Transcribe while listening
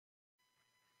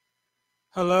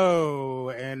Hello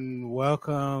and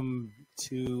welcome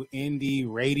to Indie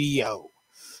Radio.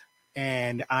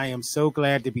 And I am so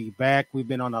glad to be back. We've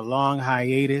been on a long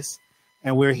hiatus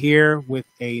and we're here with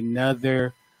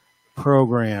another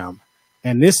program.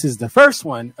 And this is the first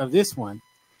one of this one.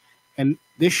 And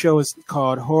this show is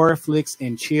called Horror Flicks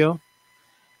and Chill,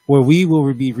 where we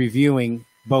will be reviewing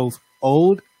both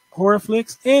old horror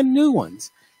flicks and new ones.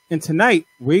 And tonight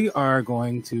we are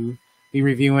going to be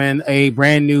reviewing a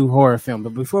brand new horror film.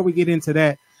 But before we get into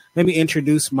that, let me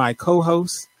introduce my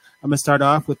co-host. I'm going to start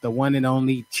off with the one and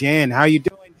only Jen. How you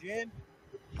doing, Jen?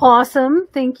 Awesome.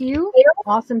 Thank you.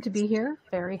 Awesome to be here.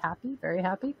 Very happy. Very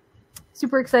happy.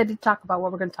 Super excited to talk about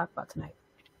what we're going to talk about tonight.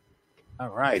 All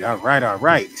right.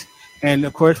 And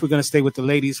of course, we're going to stay with the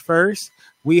ladies first.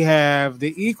 We have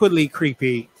the equally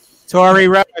creepy Tori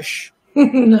Rush.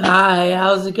 Hi,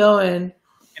 how's it going?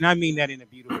 And I mean that in a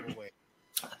beautiful way.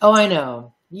 Oh, I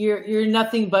know. You're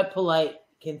nothing but polite,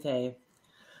 Kente.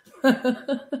 All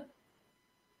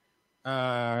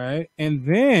right. And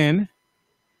then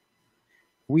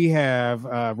we have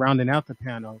rounding out the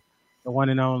panel, the one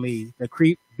and only, the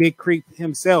big creep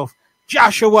himself,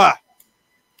 Joshua.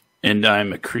 And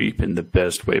I'm a creep in the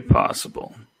best way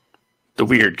possible. The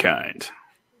weird kind.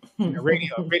 A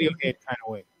radiohead kind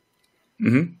of way.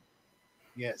 Mm-hmm.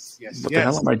 Yes. What the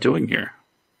hell am I doing here?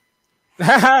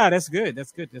 That's good.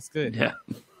 Yeah.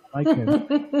 I like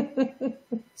it.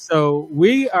 So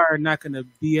we are not going to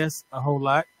BS a whole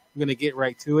lot. We're going to get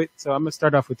right to it. So I'm going to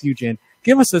start off with you, Jen.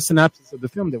 Give us a synopsis of the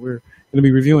film that we're going to be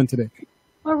reviewing today.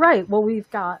 All right. Well, we've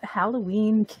got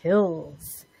Halloween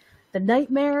Kills. The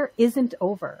nightmare isn't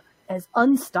over as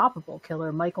unstoppable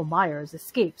killer Michael Myers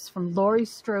escapes from Laurie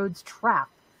Strode's trap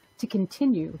to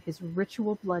continue his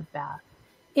ritual bloodbath.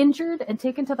 Injured and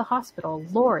taken to the hospital,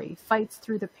 Laurie fights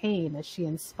through the pain as she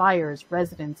inspires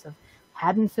residents of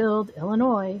Haddonfield,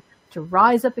 Illinois, to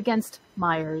rise up against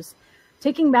Myers,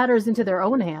 taking matters into their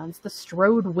own hands. The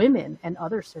Strode women and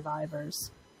other survivors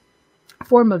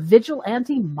form a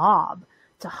vigilante mob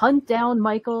to hunt down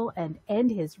Michael and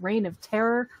end his reign of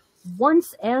terror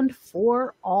once and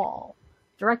for all.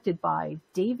 Directed by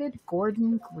David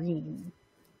Gordon Green.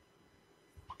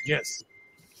 Yes.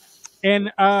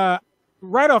 And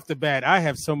right off the bat, I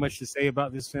have so much to say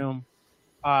about this film.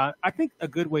 I think a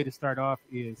good way to start off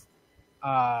is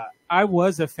I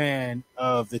was a fan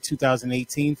of the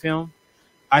 2018 film.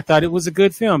 I thought it was a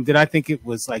good film. Did I think it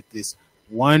was like this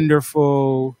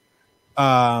wonderful,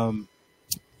 Citizen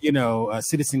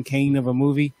Kane of a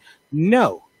movie?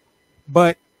 No.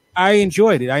 But I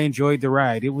enjoyed it. I enjoyed the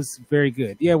ride. It was very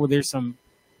good. Yeah, there's some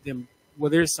dumb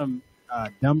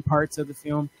parts of the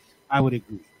film. I would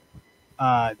agree.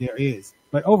 There is.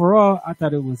 But overall, I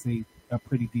thought it was a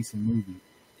pretty decent movie.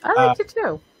 I liked it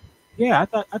too. Yeah,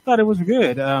 I thought it was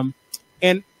good.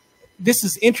 And this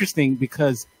is interesting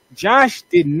because Josh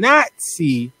did not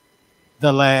see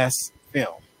the last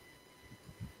film,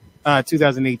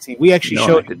 2018. We actually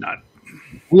showed. I did not.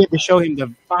 We had to show him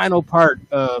the final part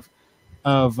of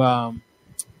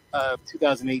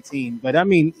 2018. But I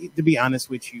mean, to be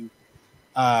honest with you,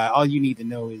 all you need to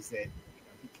know is that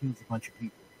he kills a bunch of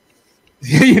people.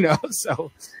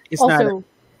 So it's also, not a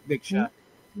big shot.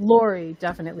 Laurie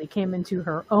definitely came into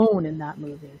her own in that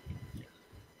movie.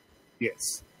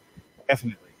 Yes,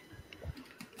 definitely.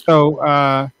 So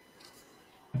I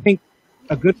think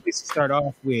a good place to start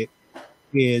off with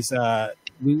is I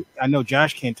know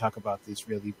Josh can't talk about this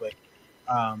really, but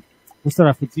we'll start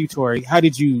off with you, Tori. How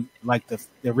did you like the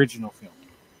original film?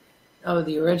 Oh,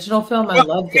 the original film? I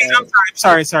loved it. I'm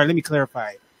sorry. Let me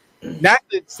clarify. Not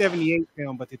the 78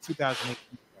 film, but the 2008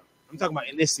 film. I'm talking about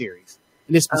in this series.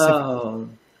 In this specific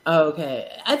film.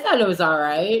 Okay. I thought it was all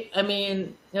right. I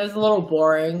mean, it was a little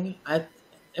boring,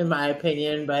 in my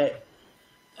opinion, but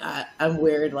I'm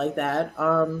weird like that.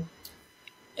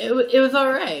 It was all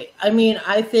right. I mean,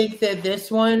 I think that this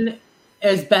one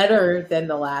is better than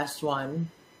the last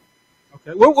one.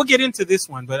 Okay. Well, we'll get into this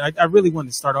one, but I really wanted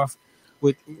to start off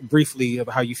with briefly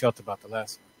about how you felt about the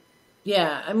last one.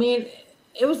 Yeah. I mean,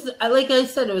 it was, like I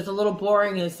said, it was a little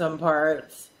boring in some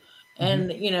parts.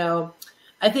 And, I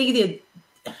think that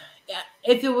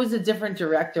if it was a different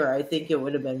director, I think it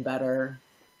would have been better.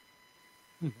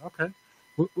 Okay.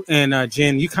 And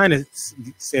Jen, you kind of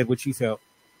said what you felt.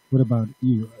 What about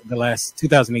you, the last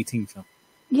 2018 film?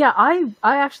 Yeah, I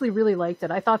actually really liked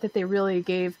it. I thought that they really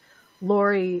gave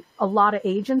Laurie a lot of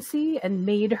agency and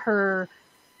made her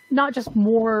not just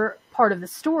more part of the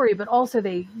story, but also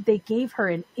they gave her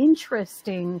an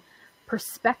interesting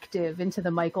perspective into the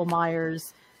Michael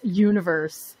Myers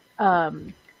universe.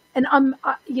 And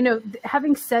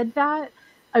having said that,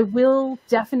 I will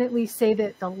definitely say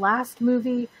that the last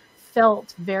movie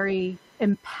felt very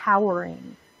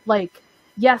empowering. Like,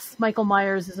 yes, Michael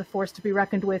Myers is a force to be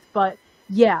reckoned with, but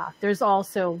yeah, there's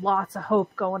also lots of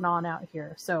hope going on out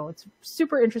here. So it's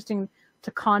super interesting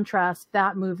to contrast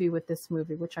that movie with this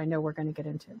movie, which I know we're going to get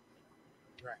into.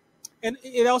 Right. And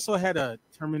it also had a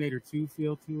Terminator 2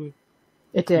 feel to it.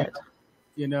 It did.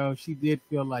 You know, she did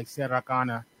feel like Sarah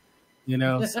Connor, you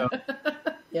know, so.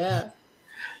 Yeah.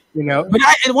 You know, but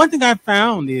and one thing I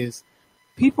found is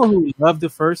people who love the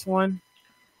first one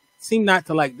seem not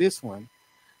to like this one.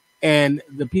 And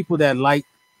the people that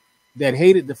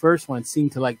hated the first one seem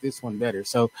to like this one better.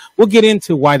 So we'll get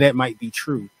into why that might be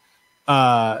true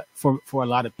for a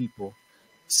lot of people.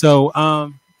 So,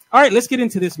 all right, let's get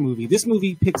into this movie. This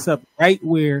movie picks up right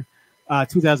where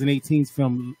 2018's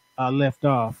film left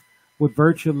off with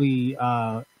virtually,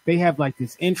 they have like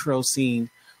this intro scene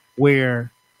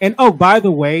where, and oh, by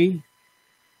the way,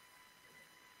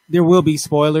 there will be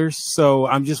spoilers. So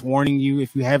I'm just warning you,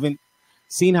 if you haven't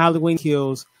seen Halloween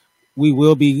Kills, we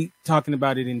will be talking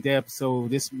about it in depth. So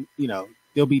this, you know,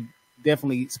 there'll be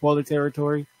definitely spoiler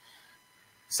territory.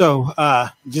 So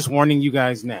just warning you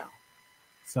guys now.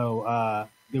 So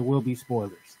there will be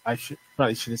spoilers. I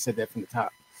probably should have said that from the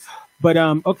top. But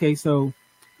okay, so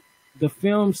the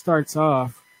film starts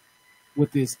off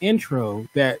with this intro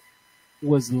that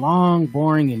was long,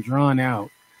 boring, and drawn out.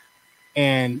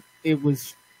 And it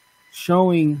was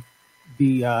showing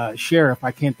the sheriff,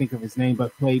 I can't think of his name,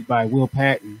 but played by Will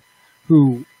Patton,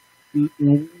 who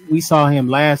we saw him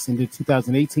last in the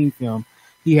 2018 film.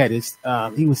 He had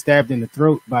he was stabbed in the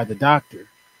throat by the doctor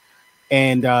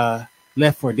and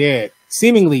left for dead,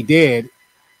 seemingly dead.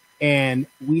 And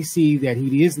we see that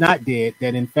he is not dead,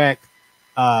 that in fact,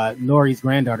 Laurie's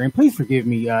granddaughter, and please forgive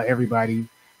me, everybody,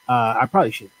 I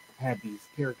probably should have these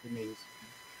character names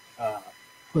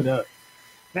put up.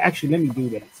 Actually, let me do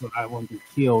that so I won't be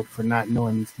killed for not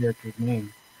knowing these characters'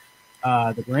 names.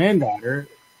 The granddaughter,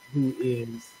 who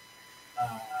is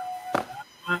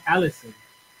Allison,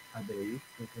 I believe,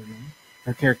 is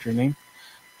her character name.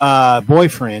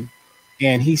 Boyfriend,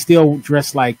 and he's still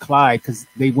dressed like Clyde because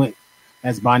they went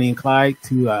as Bonnie and Clyde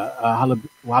to a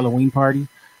Halloween party,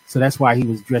 so that's why he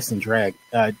was dressed in drag.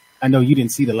 I know you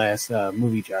didn't see the last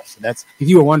movie, Josh. So that's if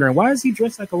you were wondering why is he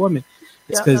dressed like a woman.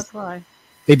 It's because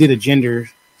they did a gender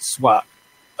swap.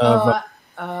 I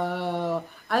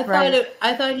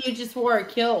thought you just wore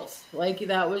kilts, like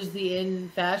that was the in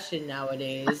fashion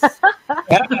nowadays.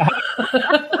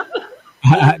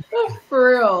 For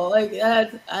real, like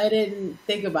that. I didn't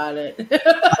think about it.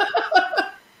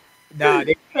 Nah,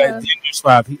 they had gender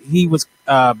swap. He was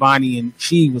Bonnie and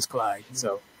she was Clyde.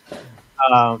 So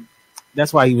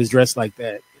that's why he was dressed like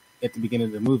that at the beginning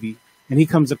of the movie. And he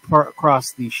comes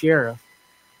across the sheriff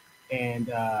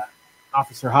and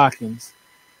Officer Hawkins.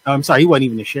 I'm sorry, he wasn't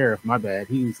even the sheriff. My bad.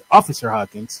 He was Officer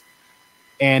Hawkins.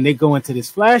 And they go into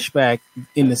this flashback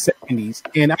in the 70s.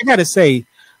 And I got to say,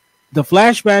 the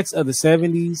flashbacks of the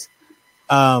 70s,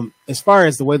 as far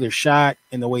as the way they're shot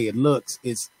and the way it looks,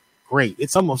 it's great.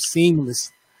 It's almost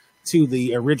seamless to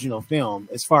the original film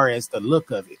as far as the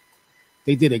look of it.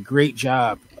 They did a great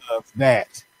job of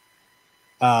that.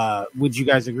 Would you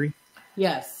guys agree?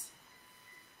 Yes.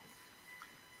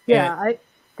 Yeah, I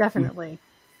definitely.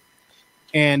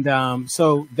 And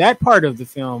so that part of the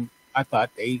film, I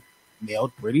thought they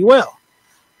nailed pretty well.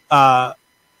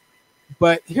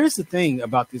 But here's the thing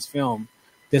about this film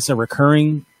that's a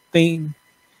recurring theme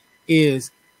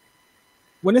is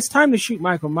when it's time to shoot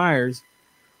Michael Myers,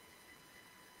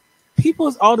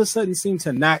 people all of a sudden seem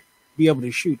to not be able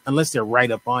to shoot unless they're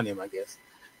right up on him, I guess.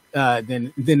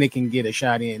 Then they can get a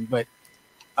shot in. But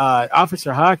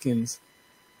Officer Hawkins,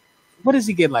 what does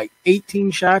he get, like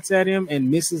 18 shots at him and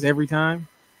misses every time?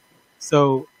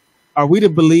 So are we to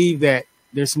believe that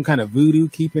there's some kind of voodoo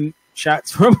keeping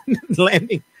shots from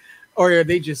landing, or are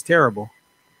they just terrible?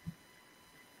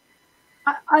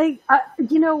 I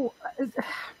you know,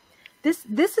 this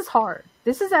is hard.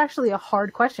 This is actually a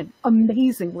hard question.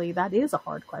 Amazingly, that is a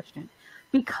hard question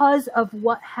because of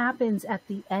what happens at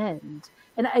the end.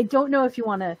 And I don't know if you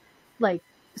want to like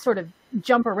sort of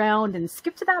jump around and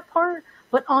skip to that part,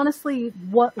 but honestly,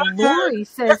 what Laurie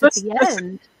says at the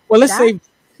end, let's save.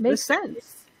 Makes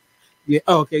sense. Yeah.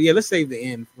 Oh, okay. Yeah. Let's save the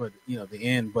end for the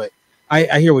end. But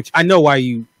I hear I know why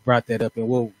you brought that up, and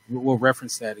we'll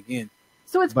reference that again.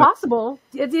 So it's possible.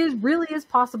 It really is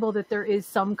possible that there is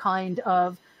some kind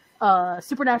of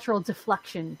supernatural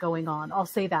deflection going on. I'll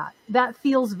say that. That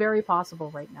feels very possible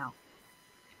right now.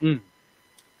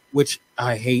 Which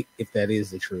I hate if that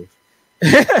is the truth.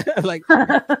 Like,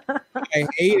 I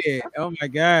hate it. Oh my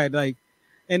God. Like,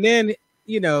 and then,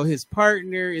 his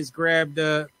partner is grabbed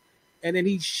up and then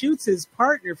he shoots his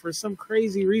partner for some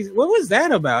crazy reason. What was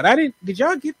that about? Did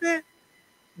y'all get that?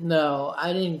 No,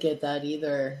 I didn't get that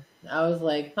either. I was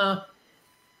like, huh.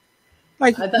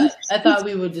 Like I thought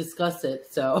we would discuss it.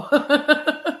 So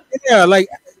yeah, like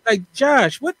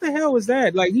Josh, what the hell was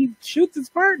that? Like he shoots his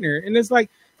partner, and it's like,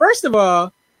 first of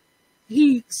all,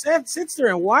 he sits there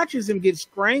and watches him get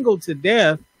strangled to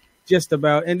death, just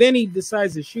about, and then he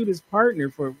decides to shoot his partner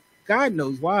for God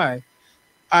knows why.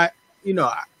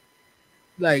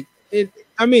 Like it.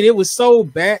 I mean, it was so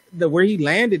bad where he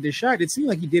landed the shot. It seemed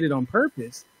like he did it on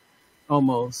purpose,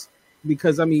 almost,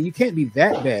 because I mean, you can't be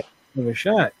that bad of a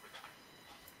shot.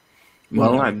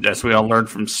 Well, as we all learned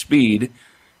from Speed,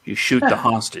 you shoot the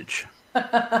hostage.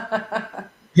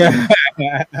 Yeah.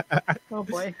 Oh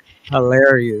boy,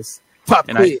 Hilarious. Pop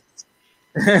And quiz.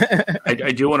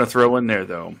 I do want to throw in there,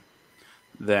 though,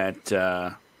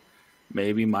 that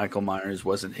maybe Michael Myers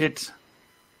wasn't hit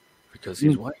because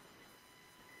he's white.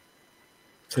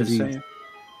 Because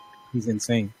he's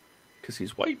insane. Because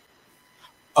he's white.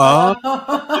 You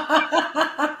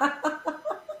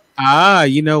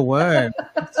know what?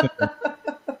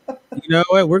 You know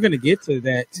what? We're going to get to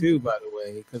that too, by the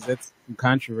way, because that's some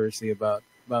controversy about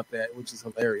that, which is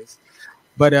hilarious.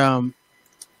 But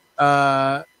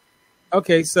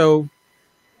okay, so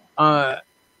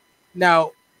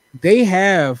now they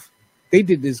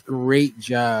did this great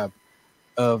job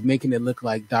of making it look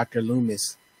like Dr.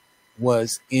 Loomis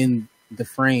was in the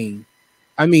frame.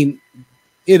 I mean,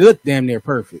 it looked damn near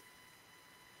perfect.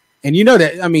 And you know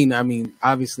that, I mean,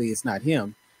 obviously it's not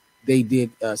him. They did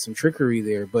some trickery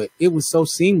there, but it was so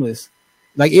seamless.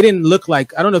 Like, it didn't look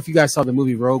like, I don't know if you guys saw the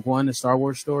movie Rogue One, the Star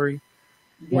Wars story.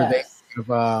 yes. Where they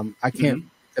have, I can't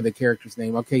think of the character's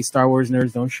name. Okay, Star Wars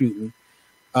nerds, don't shoot me.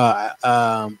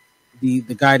 The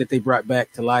guy that they brought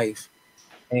back to life,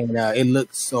 and it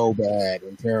looked so bad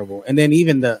and terrible. And then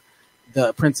even the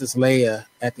Princess Leia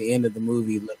at the end of the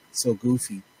movie looked so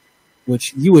goofy,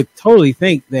 which you would totally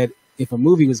think that if a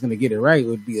movie was going to get it right, it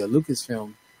would be a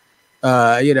Lucasfilm,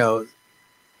 a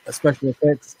special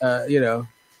effects,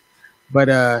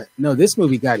 But no, this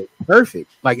movie got it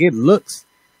perfect. Like, it looks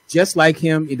just like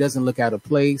him. It doesn't look out of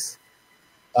place.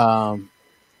 And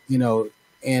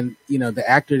the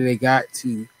actor they got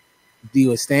to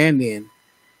do a stand-in,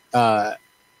 I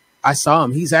saw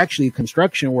him. He's actually a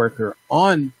construction worker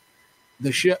on the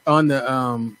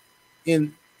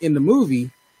in the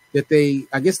movie. That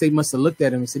I guess they must have looked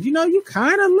at him and said, you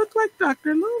kind of look like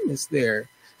Dr. Loomis there.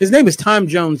 His name is Tom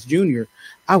Jones Jr.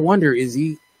 I wonder, is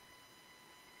he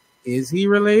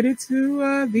related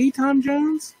to the Tom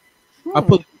Jones? I'll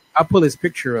pull his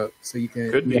picture up so you can.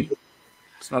 Could be.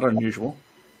 It's not unusual.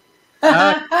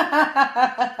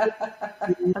 I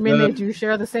mean, they do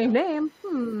share the same name.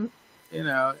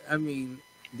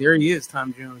 There he is,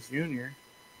 Tom Jones Jr.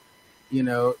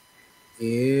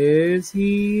 Is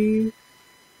he?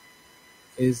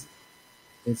 Is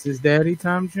his daddy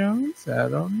Tom Jones? I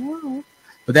don't know.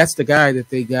 But that's the guy that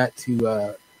they got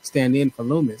to stand in for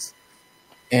Loomis.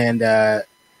 And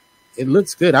it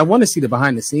looks good. I want to see the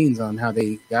behind the scenes on how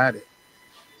they got it.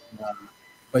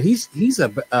 But he's a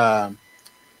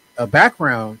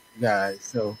background guy,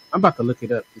 so I'm about to look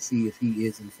it up to see if he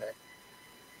is in fact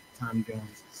Tom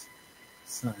Jones'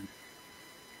 son.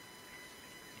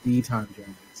 The Tom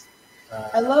Jones.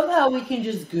 I love how we can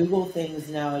just Google things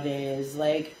nowadays.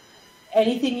 Like,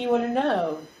 anything you want to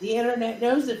know, the internet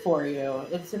knows it for you.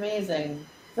 It's amazing.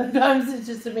 Sometimes it's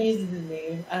just amazing to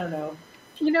me. I don't know.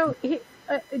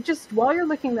 Just while you're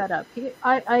looking that up,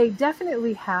 I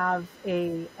definitely have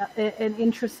an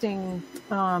interesting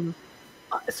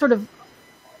sort of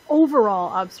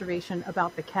overall observation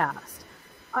about the cast.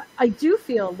 I do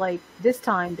feel like this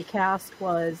time the cast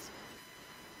was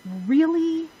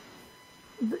really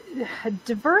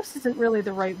diverse. Isn't really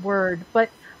the right word, but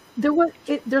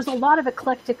there's a lot of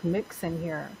eclectic mix in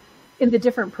here, in the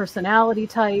different personality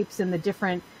types and the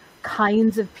different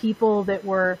kinds of people that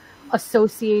were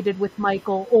associated with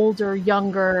Michael, older,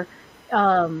 younger,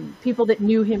 people that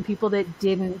knew him, people that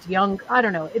didn't, young, I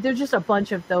don't know. There's just a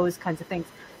bunch of those kinds of things.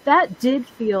 That did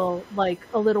feel like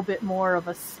a little bit more of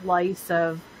a slice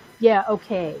of, yeah,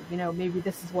 okay, maybe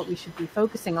this is what we should be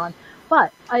focusing on.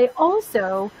 But I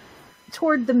also,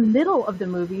 toward the middle of the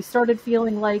movie, started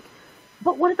feeling like,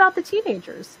 but what about the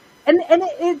teenagers? And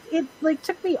it like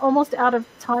took me almost out of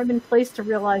time and place to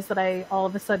realize that I all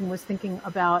of a sudden was thinking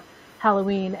about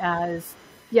Halloween as,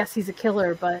 yes, he's a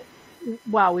killer, but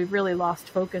wow, we've really lost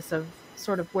focus of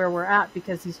sort of where we're at,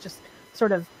 because he's just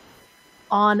sort of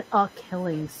on a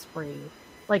killing spree.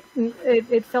 Like,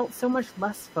 it felt so much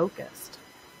less focused.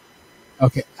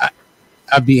 Okay,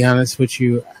 I'll be honest with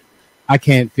you. I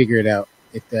can't figure it out.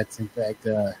 if that's in fact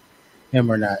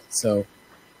him or not. So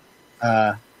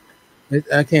I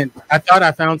can't. I thought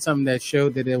I found something that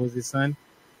showed that it was his son,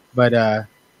 but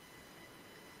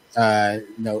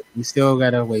no, we still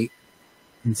gotta wait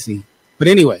and see. But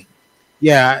anyway,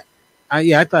 yeah,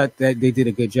 I thought that they did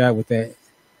a good job with that.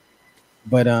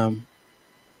 But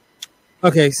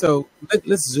okay, so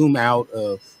let's zoom out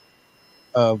of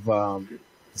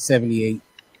 78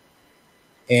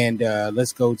 and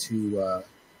let's go to.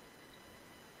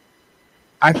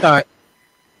 I thought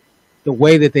the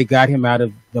way that they got him out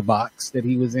of the box that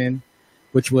he was in,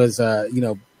 which was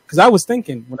because I was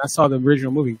thinking when I saw the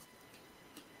original movie,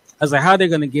 I was like, how are they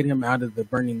going to get him out of the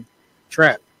burning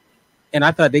trap? And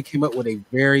I thought they came up with a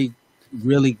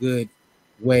really good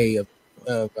way of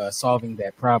solving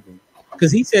that problem.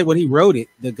 Because he said when he wrote it,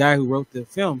 the guy who wrote the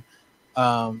film,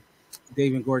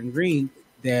 David Gordon Green,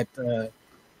 that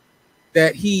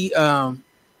he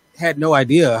had no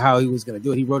idea how he was going to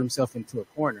do it. He wrote himself into a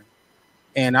corner.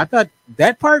 And I thought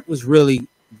that part was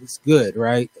good,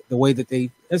 right? The way that I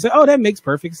said, oh, that makes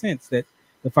perfect sense that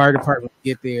the fire department would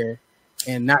get there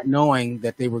and not knowing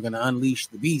that they were going to unleash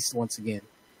the beast once again.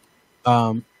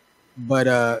 And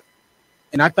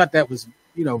I thought that was,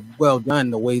 well done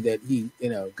the way that he,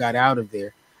 got out of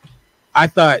there. I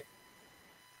thought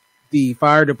the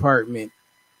fire department,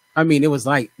 I mean, it was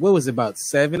like, what was it, about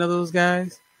 7 of those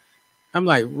guys? I'm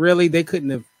like, really? They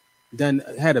couldn't have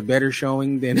had a better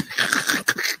showing than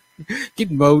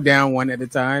getting mowed down one at a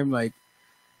time? Like,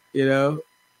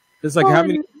 it's like, how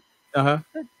many?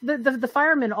 The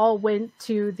firemen all went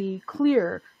to the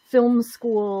Clear Film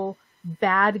School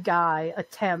good guy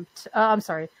attempt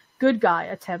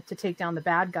to take down the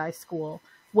bad guy school,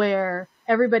 where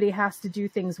everybody has to do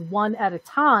things one at a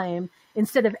time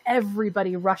instead of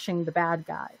everybody rushing the bad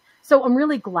guy. So I'm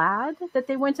really glad that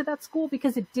they went to that school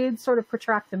because it did sort of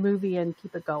protract the movie and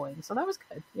keep it going. So that was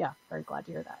good. Yeah, very glad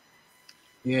to hear that.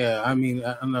 Yeah, I mean,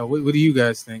 I don't know. What do you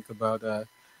guys think about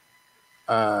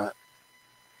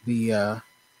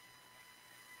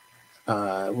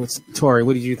Tori?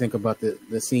 What did you think about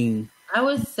the scene? I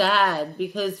was sad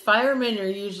because firemen are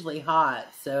usually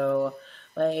hot. So,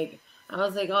 like, I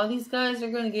was like, oh, these guys are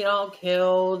going to get all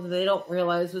killed. They don't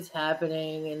realize what's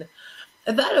happening. And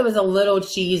I thought it was a little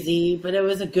cheesy, but it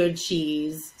was a good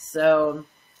cheese. So,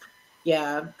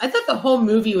 yeah. I thought the whole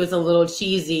movie was a little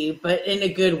cheesy, but in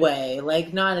a good way.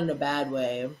 Like, not in a bad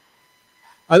way.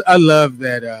 I love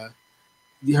that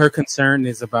her concern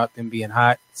is about them being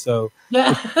hot. So,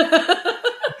 yeah.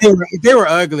 They were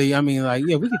ugly. I mean, like,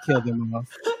 yeah, we could kill them off.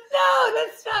 No,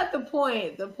 that's not the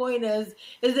point. The point is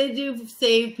they do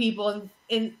save people,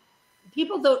 and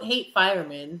people don't hate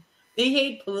firemen. They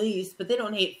hate police, but they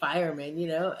don't hate firemen.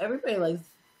 Everybody likes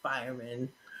firemen.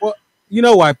 Well, you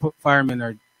know why firemen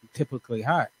are typically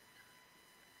hot?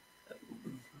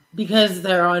 Because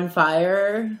they're on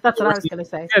fire. That's what I was going to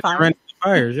say.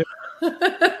 Fires. Yeah.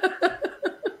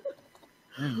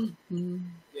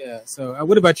 Yeah. So,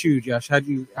 what about you, Josh? How'd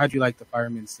you like the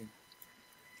fireman scene?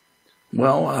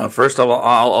 Well, first of all,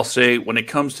 I'll say when it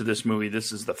comes to this movie,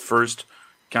 this is the first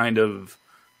kind of,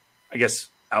 I guess,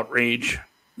 outrage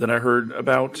that I heard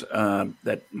about,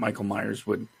 that Michael Myers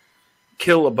would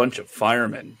kill a bunch of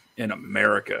firemen in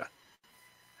America.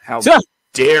 How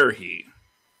dare he?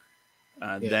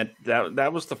 That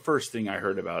was the first thing I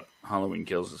heard about Halloween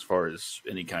Kills as far as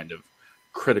any kind of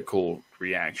critical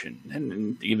reaction.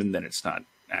 And even then, it's not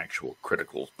actual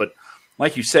critical. But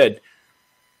like you said,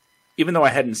 even though I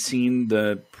hadn't seen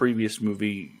the previous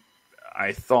movie,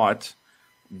 I thought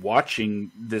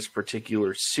watching this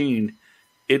particular scene,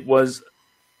 it was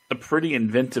a pretty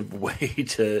inventive way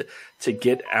to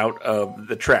get out of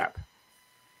the trap.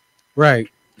 Right.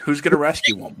 Who's going to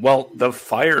rescue him? Well, the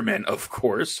firemen, of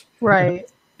course. Right.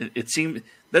 It seemed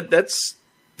that's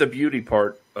the beauty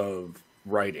part of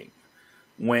writing.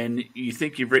 When you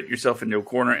think you've written yourself into a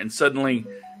corner and suddenly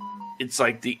it's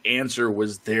like the answer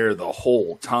was there the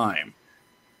whole time,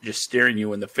 just staring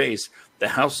you in the face. The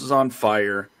house is on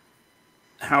fire.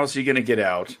 How's he going to get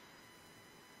out?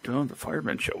 Don't the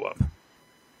firemen show up?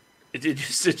 It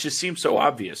just seems so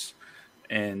obvious.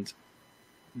 And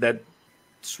that's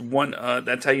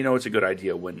that's how you know it's a good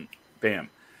idea when, bam,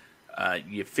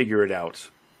 you figure it out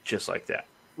just like that.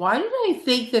 Why did I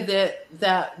think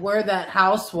that where that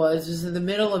house was in the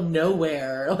middle of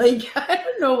nowhere? Like, I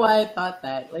don't know why I thought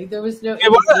that. Like, there was no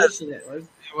indication it was.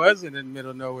 It wasn't in the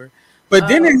middle of nowhere. But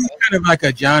then it's kind of like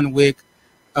a John Wick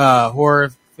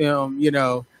horror film, with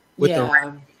the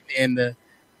rain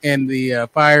and the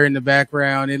fire in the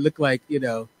background. It looked like he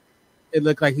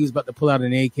was about to pull out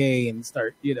an AK and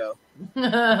start,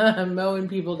 mowing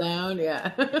people down.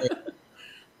 Yeah.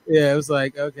 Yeah, it was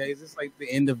like, okay, is this like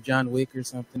the end of John Wick or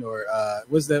something? Or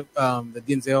was the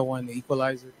Denzel one, The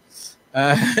Equalizer?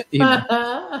 You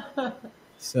know,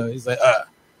 so he's like,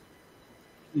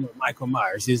 Michael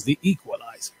Myers is the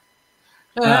equalizer.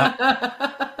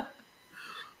 But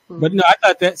no, I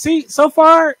thought that. See, so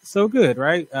far, so good,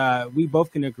 right? We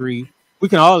both can agree. We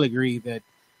can all agree that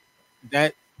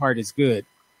that part is good.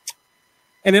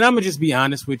 And then I'm gonna just be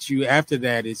honest with you. After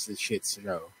that, it's a shit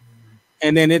show.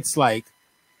 And then it's like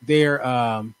they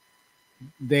are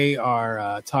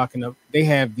talking. They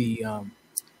have the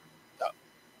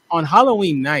on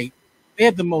Halloween night. They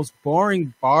had the most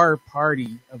boring bar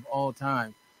party of all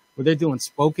time, where they're doing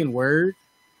spoken word.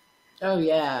 Oh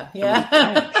yeah.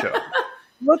 Show.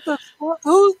 What the fuck?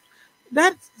 Who?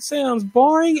 That sounds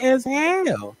boring as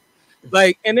hell.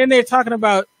 Like, and then they're talking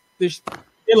about this.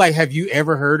 They're like, "Have you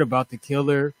ever heard about the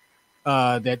killer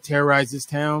that terrorized this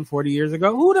town 40 years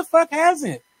ago?" Who the fuck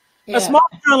hasn't? Yeah. A small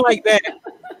town like that,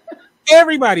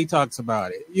 everybody talks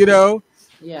about it. You know,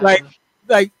 Yeah.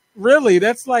 like really,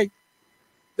 that's like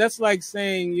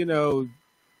saying,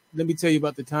 let me tell you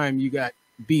about the time you got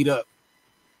beat up.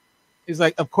 It's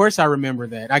like, of course I remember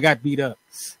that. I got beat up,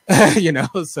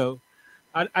 so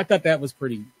I thought that was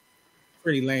pretty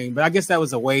lame. But I guess that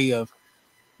was a way of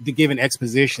giving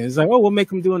exposition. It's like, oh, we'll make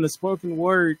them doing the spoken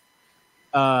word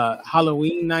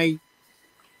Halloween night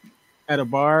at a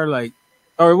bar, like,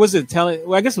 or was it talent?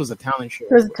 Well, I guess it was a talent show.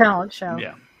 It was a talent show.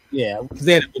 Yeah, because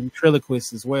they had a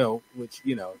ventriloquist as well, which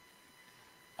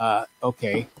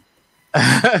okay.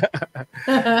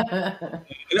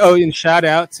 And shout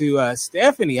out to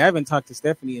Stephanie. I haven't talked to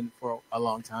Stephanie for a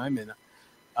long time, and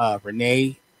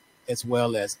Renee, as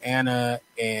well as Anna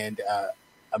and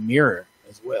Amira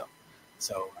as well.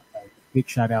 So big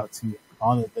shout out to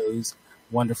all of those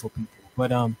wonderful people. But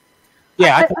go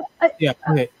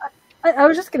ahead. I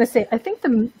was just gonna say, I think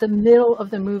the middle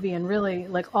of the movie, and really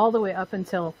like all the way up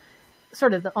until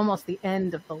sort of almost the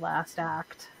end of the last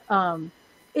act,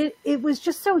 it was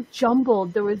just so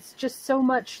jumbled. There was just so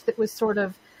much that was sort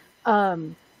of,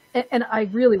 and I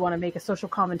really want to make a social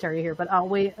commentary here, but I'll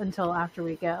wait until after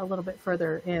we get a little bit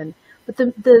further in. But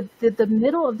the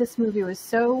middle of this movie was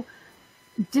so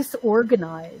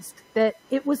disorganized that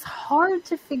it was hard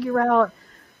to figure out,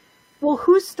 well,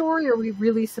 whose story are we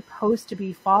really supposed to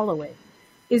be following?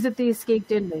 Is it the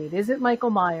escaped inmate? Is it Michael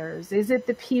Myers? Is it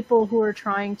the people who are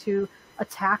trying to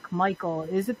attack Michael?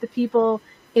 Is it the people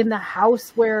in the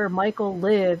house where Michael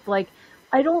lived? Like,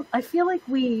 I feel like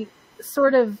we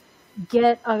sort of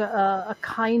get a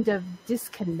kind of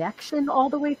disconnection all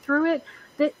the way through it,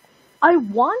 that I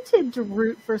wanted to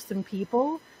root for some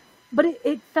people, but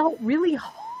it felt really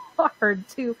hard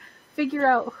to figure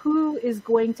out who is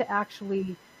going to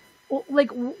actually,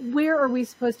 like, where are we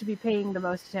supposed to be paying the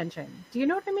most attention? Do you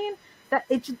know what I mean?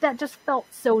 That just felt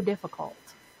so difficult.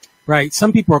 Right.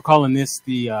 Some people are calling this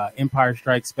the Empire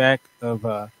Strikes Back of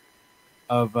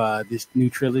this new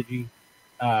trilogy.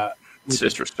 It's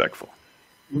disrespectful.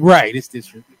 Right. It's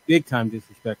big time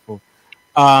disrespectful.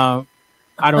 I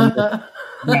don't know.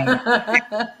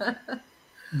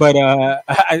 But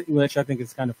which I think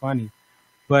is kind of funny.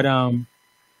 But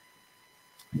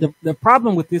the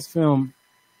problem with this film,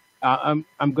 I'm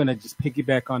gonna just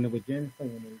piggyback on it with Jen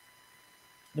saying.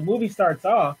 The movie starts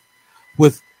off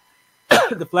with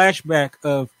the flashback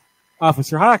of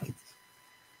Officer Hawkins,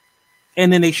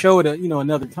 and then they show it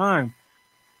another time,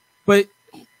 but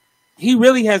he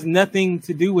really has nothing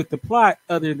to do with the plot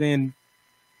other than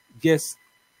just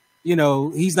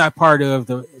he's not part of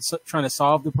trying to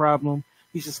solve the problem.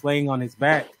 He's just laying on his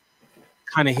back,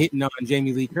 kind of hitting on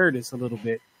Jamie Lee Curtis a little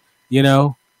bit.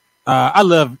 I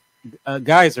love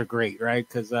guys are great, right?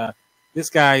 Because this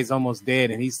guy is almost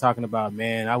dead, and he's talking about,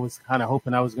 man, I was kind of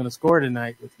hoping I was going to score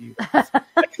tonight with you.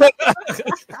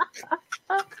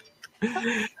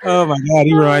 Oh my God,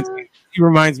 he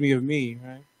reminds me of me,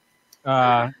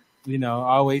 right?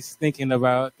 Always thinking with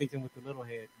the little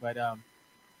head. But I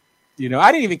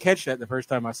didn't even catch that the first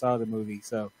time I saw the movie.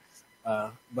 So, I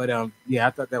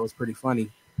thought that was pretty funny.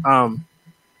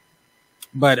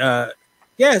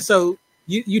 So.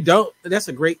 You don't. That's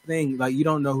a great thing. Like, you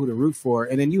don't know who to root for,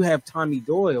 and then you have Tommy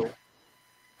Doyle,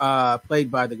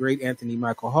 played by the great Anthony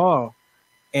Michael Hall,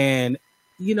 and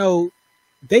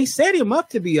they set him up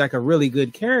to be like a really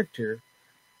good character,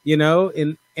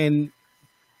 and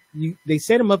they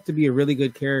set him up to be a really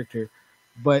good character,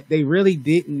 but they really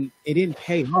didn't. It didn't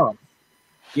pay off,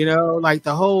 like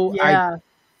the whole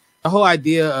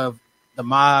idea of the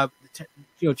mob,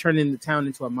 turning the town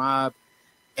into a mob.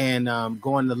 And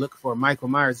going to look for Michael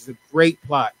Myers is a great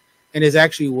plot, and it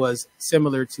actually was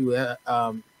similar to I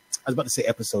was about to say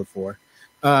episode 4,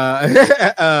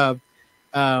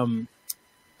 um,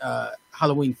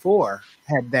 Halloween 4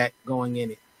 had that going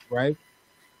in it, right?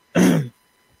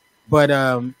 But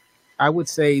I would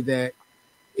say that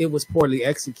it was poorly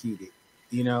executed.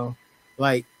 You know,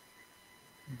 like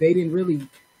they didn't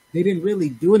really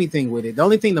do anything with it. The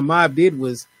only thing the mob did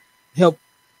was help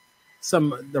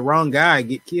the wrong guy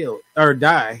get killed or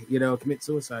die, you know, commit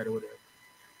suicide or whatever.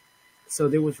 So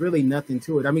there was really nothing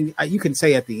to it. I mean, you can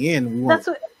say at the end,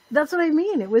 that's what I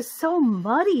mean. It was so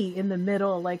muddy in the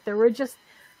middle. Like there were just,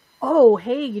 oh,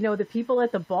 hey, you know, the people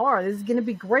at the bar, this is going to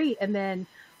be great. And then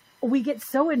we get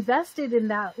so invested in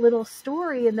that little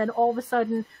story. And then all of a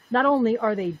sudden, not only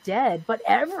are they dead, but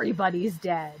everybody's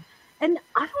dead. And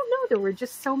I don't know, there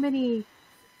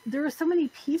were so many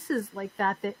pieces like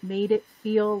that made it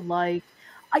feel like,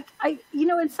 I you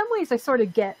know, in some ways I sort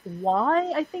of get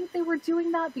why I think they were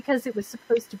doing that, because it was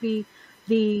supposed to be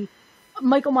the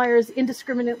Michael Myers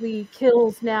indiscriminately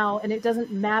kills now, and it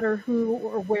doesn't matter who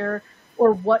or where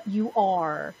or what you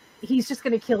are. He's just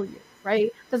going to kill you,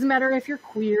 right? Doesn't matter if you're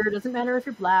queer, doesn't matter if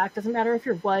you're black, doesn't matter if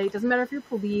you're white, doesn't matter if you're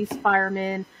police,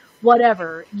 fireman,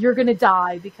 whatever. You're going to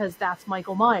die because that's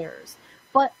Michael Myers.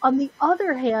 But on the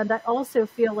other hand, I also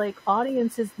feel like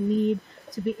audiences need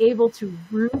to be able to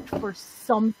root for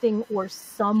something or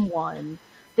someone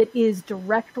that is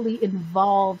directly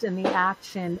involved in the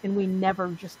action, and we never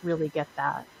just really get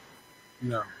that.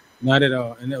 No, not at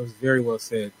all. And that was very well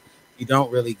said. You don't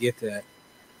really get that.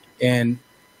 And,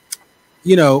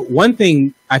 you know, one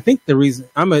thing, I think the reason,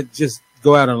 I'm going to just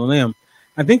go out on a limb,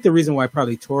 I think the reason why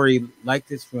probably Tori liked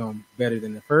this film better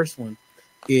than the first one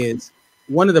is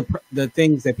one of the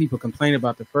things that people complained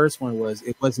about the first one was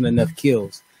it wasn't enough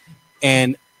kills.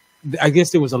 And I guess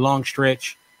there was a long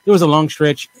stretch. There was a long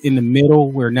stretch in the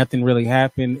middle where nothing really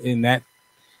happened in that,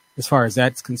 as far as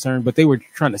that's concerned. But they were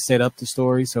trying to set up the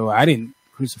story, so I didn't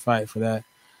crucify it for that.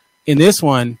 In this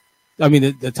one, I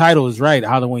mean, the title is right,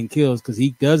 Halloween Kills, because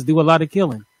he does do a lot of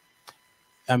killing.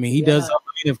 I mean, he does a lot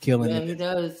of killing. Yeah, he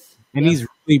does. And he's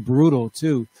really brutal,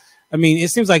 too. I mean, it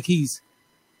seems like he's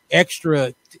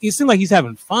extra. It seems like he's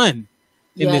having fun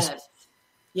in this.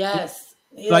 Yes.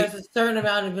 Like, There's a certain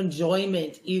amount of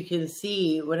enjoyment you can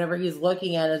see whenever he's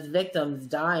looking at his victims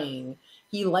dying.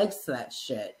 He likes that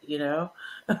shit, you know?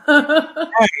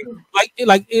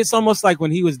 like it's almost like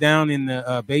when he was down in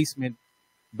the basement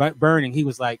burning, he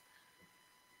was like,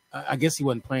 I guess he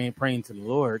wasn't praying to the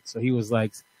Lord. So he was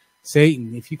like,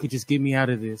 Satan, if you could just get me out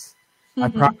of this, I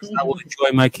promise I will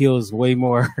enjoy my kills way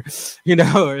more, you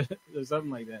know, or something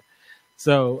like that.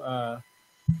 So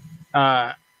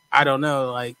I don't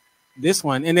know, like this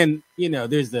one. And then, you know,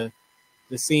 there's the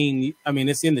scene, I mean,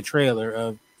 it's in the trailer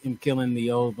of him killing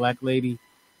the old black lady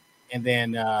and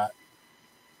then,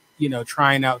 you know,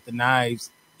 trying out the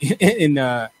knives. And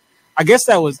I guess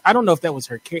that was, I don't know if that was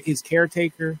his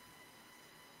caretaker,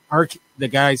 the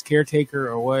guy's caretaker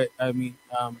or what. I mean,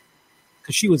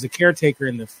 because she was a caretaker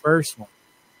in the first one.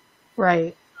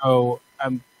 Right. So,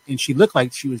 and she looked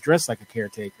like she was dressed like a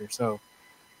caretaker. So,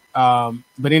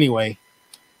 but anyway,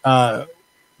 the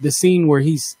scene where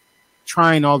he's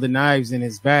trying all the knives in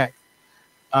his back,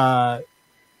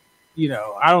 you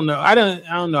know, I don't know. I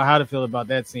don't know how to feel about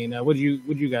that scene. What do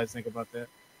you guys think about that?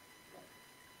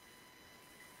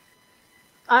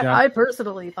 I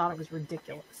personally thought it was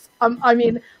ridiculous. I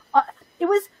mean, it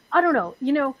was, I don't know,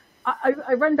 you know,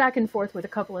 I run back and forth with a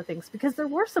couple of things because there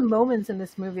were some moments in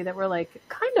this movie that were like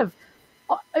kind of,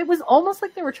 it was almost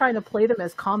like they were trying to play them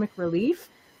as comic relief.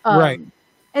 Right.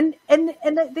 And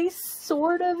they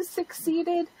sort of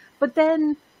succeeded, but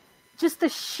then just the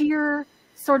sheer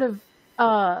sort of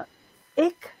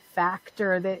ick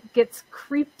factor that gets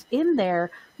creeped in there,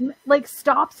 like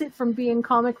stops it from being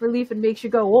comic relief and makes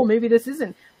you go, well, maybe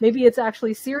it's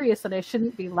actually serious and I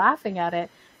shouldn't be laughing at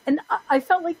it. And I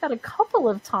felt like that a couple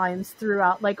of times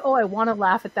throughout, like, oh, I want to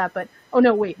laugh at that, but oh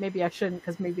no, wait, maybe I shouldn't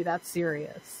because maybe that's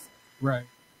serious. Right.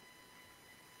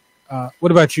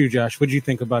 What about you, Josh? What did you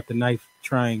think about the knife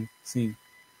trying scene?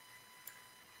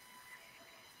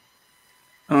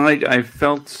 I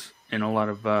felt in a lot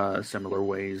of similar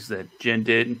ways that Jen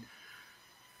did.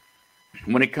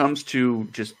 When it comes to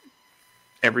just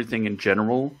everything in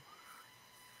general,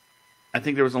 I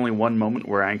think there was only one moment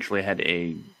where I actually had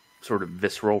a sort of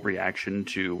visceral reaction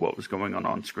to what was going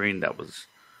on screen. That was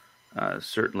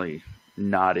certainly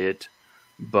not it.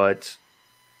 But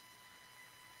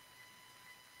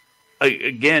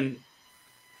again,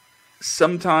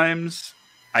 sometimes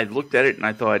I looked at it and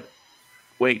I thought,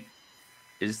 wait,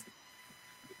 is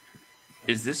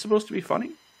this supposed to be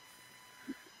funny?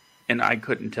 And I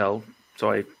couldn't tell,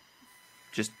 so I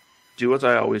just do as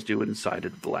I always do and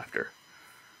sided with the laughter.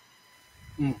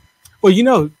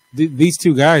 Well, these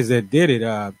two guys that did it,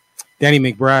 Danny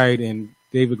McBride and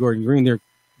David Gordon Green,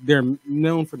 they're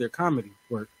known for their comedy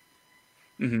work.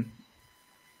 Mm-hmm.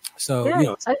 So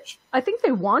yeah, I think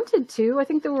they wanted to. I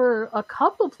think there were a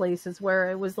couple places where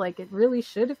it was like it really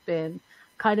should have been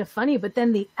kind of funny, but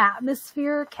then the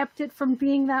atmosphere kept it from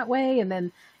being that way, and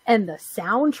the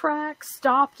soundtrack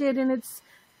stopped it in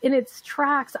its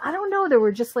tracks. I don't know. There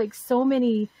were just like so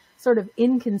many sort of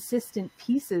inconsistent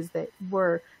pieces that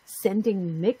were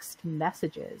sending mixed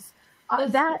messages.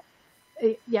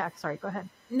 Yeah, sorry, go ahead.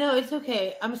 No, it's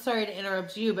okay. I'm sorry to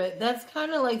interrupt you, but that's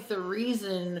kind of like the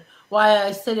reason why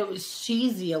I said it was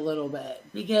cheesy a little bit,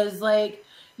 because like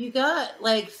you got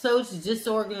like such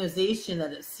disorganization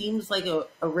that it seems like a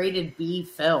rated B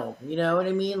film. You know what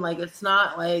I mean? Like it's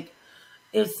not like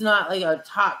a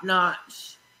top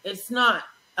notch. It's not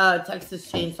Texas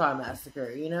Chainsaw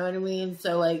Massacre. You know what I mean?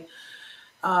 So like,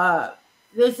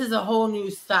 this is a whole new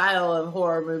style of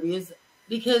horror movies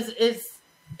because it's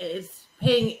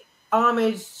paying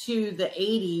homage to the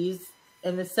 80s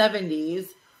and the 70s,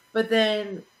 but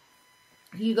then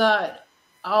you got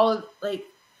all like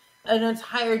an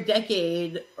entire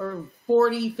decade or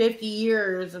 40, 50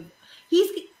 years of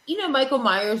Michael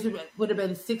Myers would have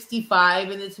been 65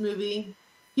 in this movie.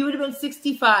 He would have been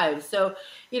 65. So,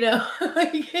 he's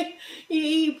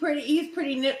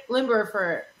pretty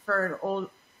limber for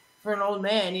an old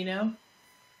man,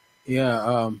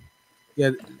 Yeah.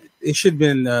 Yeah. It should have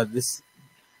been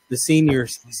the senior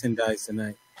citizen dies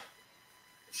tonight.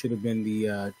 It should have been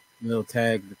the little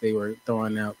tag that they were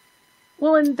throwing out.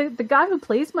 Well, and the guy who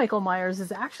plays Michael Myers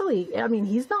is actually,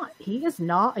 he is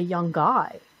not a young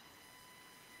guy.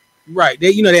 Right.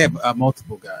 They have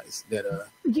multiple guys that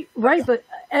right, but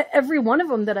every one of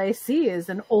them that I see is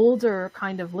an older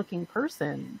kind of looking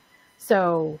person.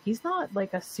 So he's not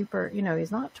like a super,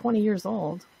 he's not 20 years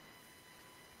old.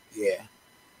 Yeah.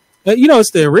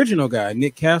 It's the original guy.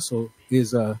 Nick Castle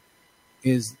is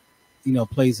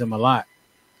plays him a lot.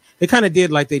 They kind of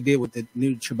did like they did with the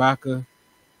new Chewbacca.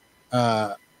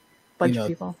 Bunch of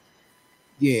people.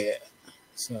 Yeah.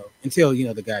 So until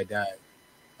the guy died,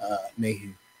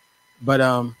 Mayhew. But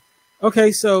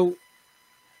okay, so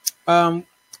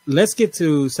let's get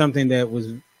to something that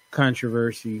was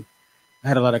controversy.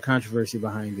 Had a lot of controversy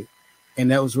behind it,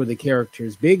 and that was where the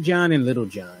characters Big John and Little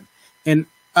John, and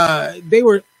they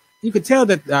were. You could tell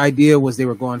that the idea was they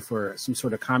were going for some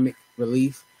sort of comic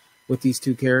relief with these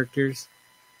two characters,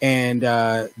 and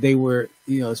they were,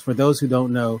 for those who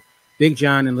don't know, Big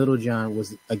John and Little John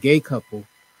was a gay couple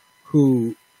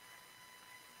who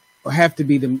have to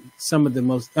be some of the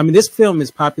most. I mean, this film is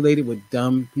populated with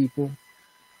dumb people,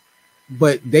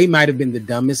 but they might have been the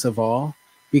dumbest of all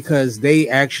because they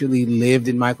actually lived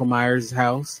in Michael Myers'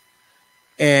 house,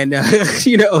 and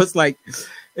it's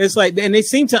like, and they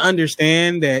seem to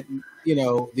understand that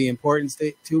the importance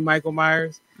to Michael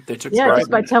Myers. They took just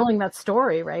by telling that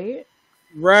story, right?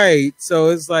 Right. So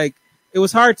it's like it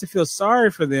was hard to feel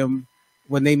sorry for them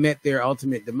when they met their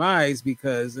ultimate demise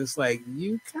because it's like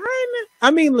you kind of.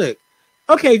 I mean, look,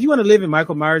 okay, if you want to live in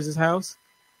Michael Myers' house,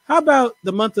 how about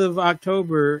the month of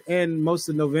October and most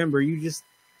of November, you just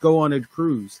go on a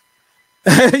cruise?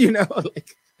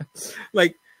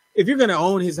 Like if you're going to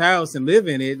own his house and live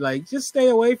in it, like just stay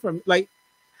away from I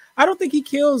don't think he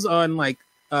kills on like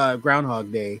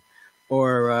Groundhog Day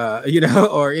or,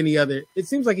 or any other. It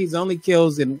seems like he's only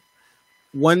kills in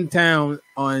one town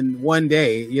on one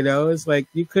day. It's like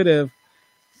you could have,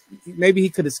 maybe he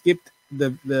could have skipped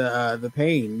the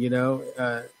pain,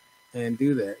 and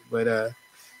do that. But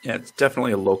yeah, it's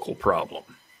definitely a local problem.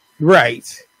 Right.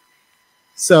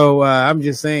 So I'm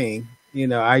just saying,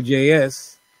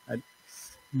 IJS.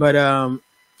 But I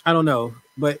don't know.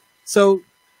 But so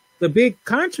the big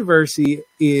controversy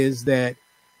is that,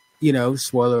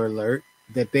 spoiler alert,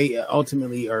 that they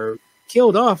ultimately are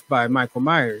killed off by Michael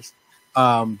Myers.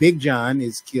 Big John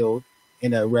is killed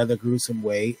in a rather gruesome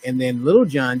way. And then Little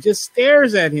John just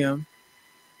stares at him.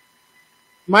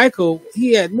 Michael,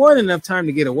 he had more than enough time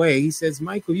to get away. He says,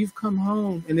 Michael, you've come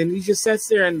home. And then he just sits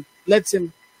there and lets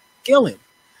him kill him.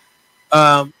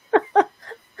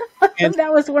 And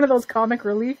that was one of those comic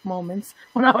relief moments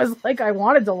when I was like, I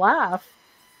wanted to laugh.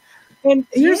 And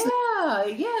here's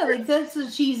like that's a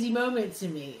cheesy moment to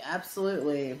me.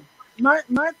 Absolutely.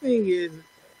 My thing is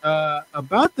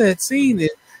about that scene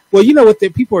is, well, what the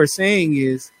people are saying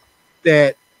is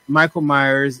that Michael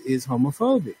Myers is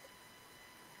homophobic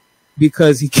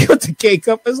because he killed the gay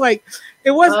couple. It's like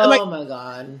it wasn't like, oh my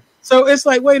god. So it's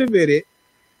like, wait a minute.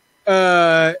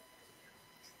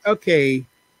 Okay.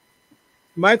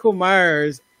 Michael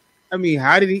Myers, I mean,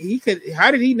 how did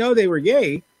he know they were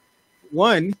gay?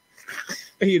 One,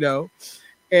 you know.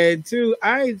 And two,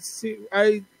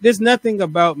 there's nothing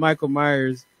about Michael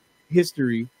Myers'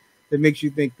 history that makes you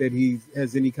think that he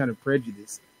has any kind of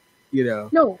prejudice, you know.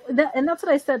 No, and that's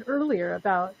what I said earlier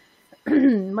about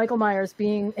Michael Myers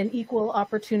being an equal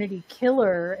opportunity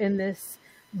killer in this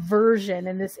version,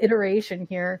 in this iteration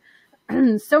here.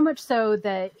 So much so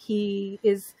that he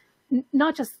is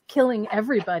not just killing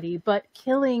everybody, but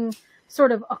killing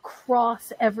sort of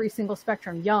across every single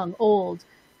spectrum, young, old,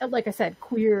 like I said,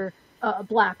 queer,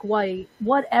 black, white,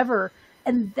 whatever.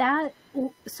 And that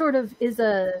sort of is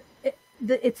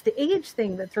it's the age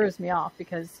thing that throws me off,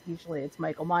 because usually it's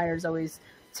Michael Myers always,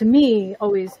 to me,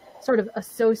 always sort of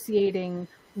associating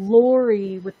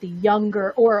Laurie with the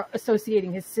younger, or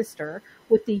associating his sister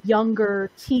with the younger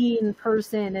teen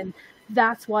person, and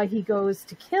that's why he goes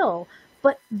to kill.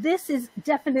 But this is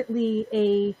definitely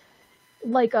a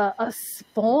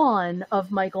spawn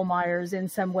of Michael Myers in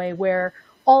some way, where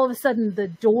all of a sudden the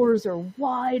doors are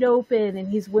wide open and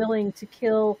he's willing to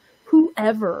kill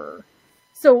whoever.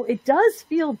 So it does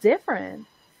feel different.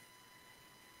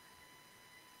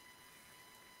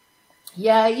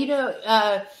 Yeah,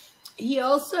 he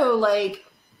also, like,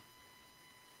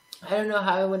 I don't know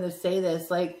how I want to say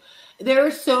this. Like, there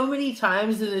are so many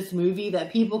times in this movie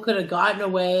that people could have gotten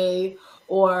away,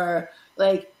 or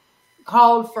like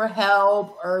called for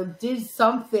help, or did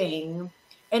something,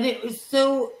 and it was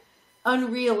so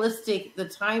unrealistic, the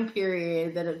time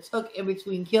period that it took in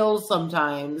between kills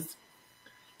sometimes.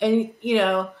 And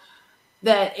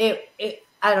that it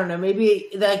I don't know, maybe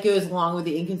that goes along with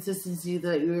the inconsistency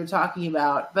that you were talking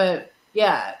about. But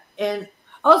yeah. And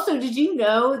also, did you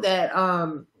know that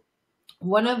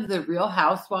one of the Real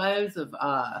Housewives of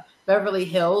Beverly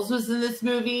Hills was in this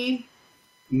movie?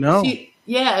 No. She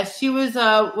was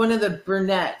one of the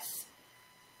brunettes.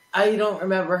 I don't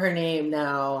remember her name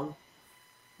now,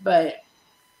 but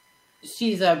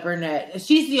she's a brunette.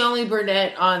 She's the only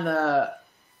brunette on the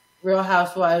Real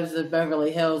Housewives of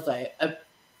Beverly Hills.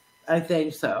 I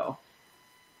think so.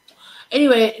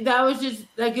 Anyway,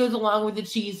 that goes along with the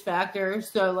cheese factor.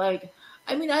 So, like,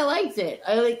 I mean, I liked it.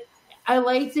 I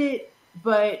liked it,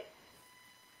 but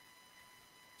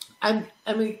I'm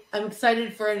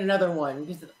excited for another one,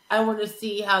 because I want to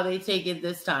see how they take it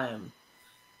this time.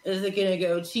 Is it gonna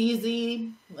go cheesy,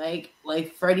 like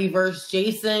Freddy vs.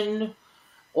 Jason,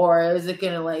 or is it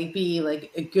gonna be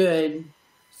like a good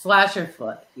slasher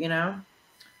flick?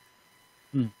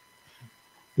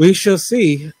 We shall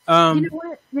see.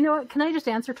 You know what? Can I just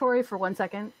answer Tori for 1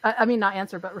 second? I mean, not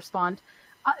answer, but respond.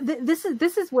 This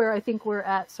is where I think we're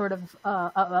at sort of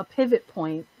a pivot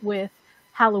point with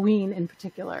Halloween in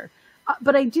particular.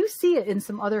 But I do see it in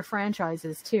some other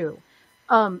franchises too.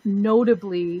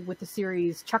 Notably with the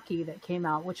series Chucky that came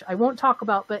out, which I won't talk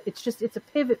about, but it's a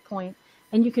pivot point,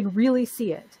 and you can really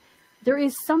see it. There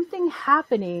is something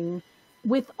happening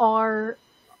with our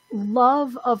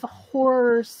love of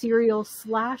horror serial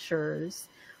slashers,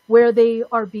 where they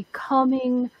are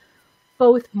becoming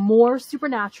both more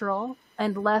supernatural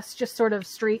and less just sort of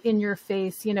straight in your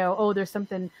face, there's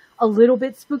something a little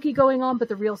bit spooky going on, but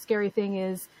the real scary thing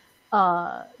is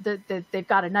that they've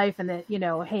got a knife, and that,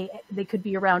 hey, they could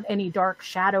be around any dark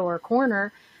shadow or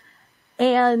corner.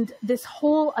 And this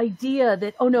whole idea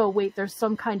that, oh no, wait, there's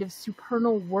some kind of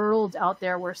supernal world out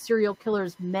there where serial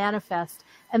killers manifest,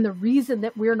 and the reason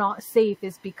that we're not safe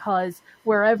is because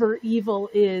wherever evil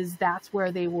is, that's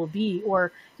where they will be.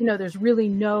 Or, there's really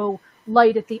no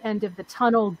light at the end of the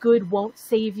tunnel. Good won't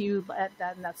save you. And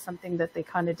that's something that they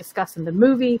kind of discuss in the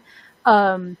movie.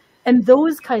 And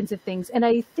those kinds of things. And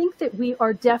I think that we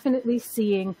are definitely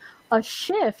seeing a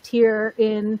shift here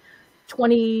in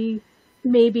 20,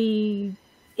 maybe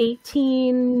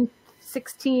 18,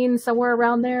 16, somewhere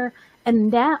around there.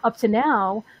 And that up to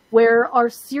now, where our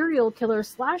serial killer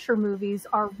slasher movies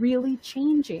are really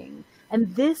changing.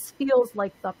 And this feels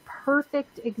like the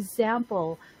perfect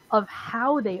example of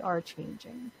how they are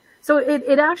changing. So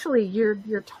it actually,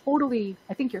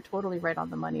 I think you're totally right on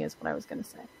the money, is what I was going to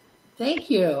say. Thank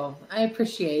you. I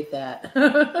appreciate that.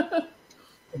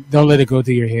 Don't let it go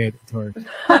to your head, Tori.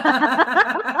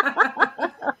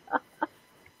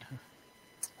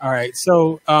 All right.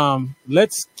 So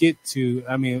let's get to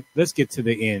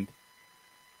the end.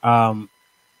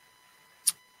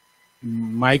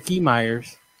 Mikey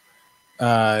Myers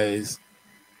is,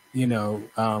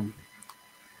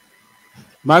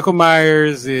 Michael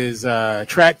Myers is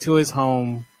tracked to his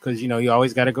home, because, you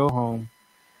always got to go home.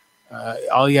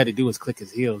 All he had to do was click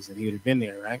his heels and he would have been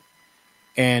there, right?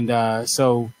 And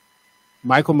so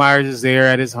Michael Myers is there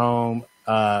at his home.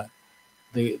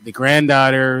 The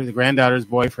granddaughter's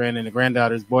boyfriend, and the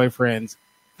granddaughter's boyfriend's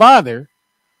father,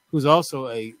 who's also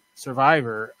a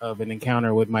survivor of an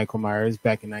encounter with Michael Myers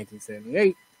back in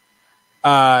 1978,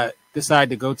 decide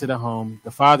to go to the home. The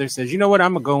father says, "You know what?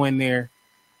 I'm gonna go in there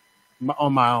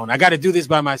on my own. I got to do this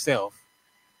by myself."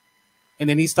 And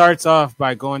then he starts off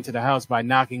by going to the house by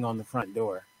knocking on the front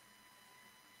door.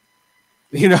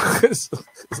 You know, that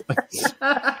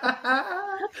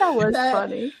was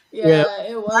funny. Yeah,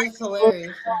 it was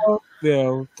hilarious.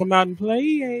 They'll come out and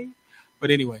play. But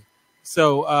anyway,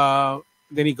 so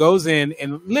then he goes in,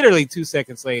 and literally 2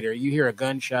 seconds later, you hear a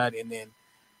gunshot, and then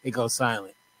it goes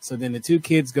silent. So then the two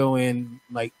kids go in,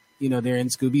 like, you know, they're in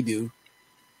Scooby-Doo.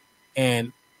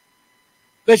 And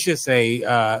let's just say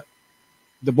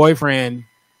the boyfriend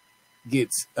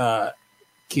gets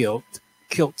killed.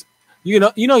 You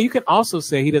know, you can also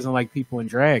say he doesn't like people in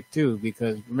drag too,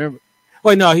 because remember,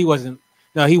 well, no, he wasn't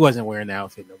wearing the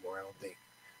outfit no more. I don't think.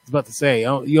 I was about to say,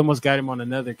 oh, you almost got him on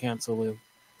another cancel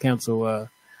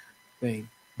thing,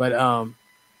 but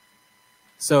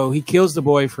so he kills the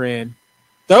boyfriend,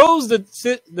 throws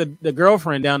the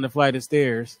girlfriend down the flight of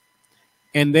stairs,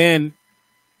 and then,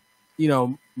 you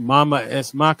know, Mama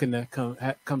S. Machina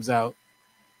comes out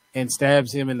and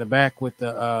stabs him in the back with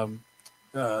the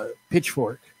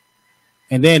pitchfork.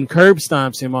 And then curb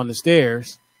stomps him on the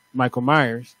stairs, Michael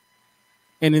Myers.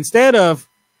 And instead of,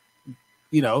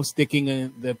 you know,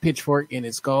 sticking the pitchfork in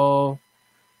his skull,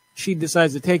 she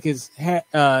decides to take his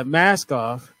mask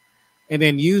off and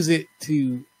then use it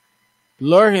to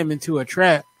lure him into a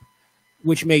trap,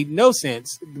 which made no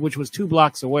sense, which was 2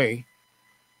 blocks away.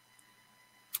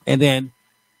 And then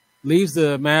leaves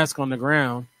the mask on the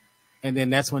ground. And then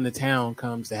that's when the town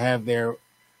comes to have their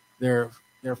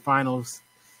finals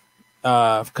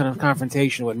kind of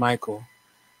confrontation with Michael,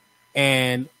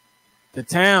 and the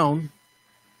town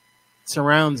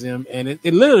surrounds him, and it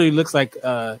literally looks like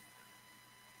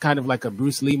kind of like a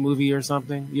Bruce Lee movie or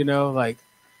something, you know, like,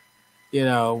 you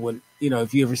know, when, you know,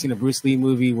 if you ever seen a Bruce Lee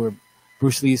movie where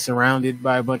Bruce Lee is surrounded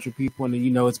by a bunch of people and then,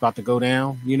 you know, it's about to go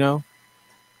down, you know,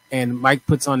 and Mike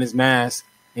puts on his mask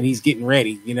and he's getting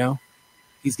ready, you know,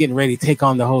 he's getting ready to take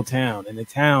on the whole town, and the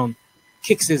town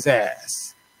kicks his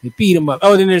ass. They beat him up.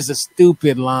 Oh, then there's a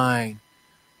stupid line.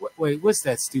 Wait, what's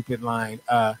that stupid line?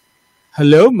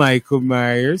 Hello, Michael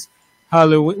Myers.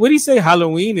 Halloween. What do you say?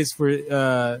 Halloween is for.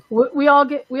 We all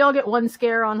get one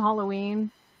scare on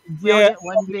Halloween. We all Yeah. get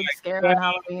one big scare on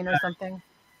Halloween or something.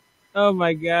 Oh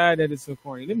my God, that is so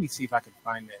corny. Let me see if I can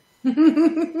find that.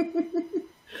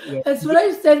 Yeah. That's what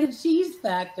I said. The cheese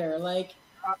factor, like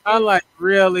I like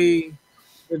really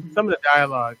some of the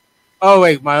dialogue. Oh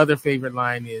wait, my other favorite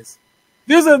line is,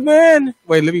 "There's a man."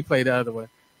 Wait, let me play the other one.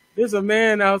 "There's a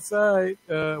man outside."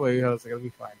 Wait, hold on a second. Let me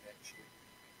find that shit.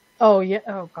 Oh yeah.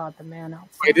 Oh God, the man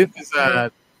outside. Wait, this is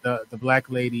the black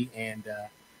lady and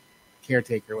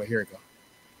caretaker. Wait, here we go.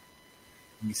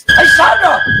 Let me see. Hey,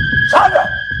 Sandra! Sandra!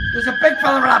 There's a big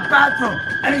fella in our bathroom,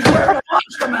 and he's wearing a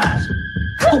monster mask.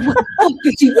 What the fuck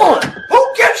does he want?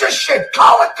 Who gives a shit?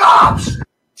 Call the cops!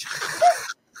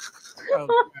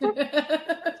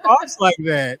 Talks like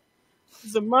that.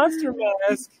 It's a monster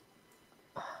mask.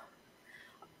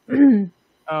 Oh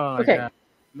my Okay. God.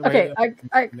 Okay,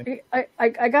 Wait,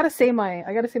 I gotta say my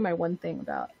one thing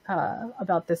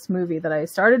about this movie that I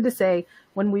started to say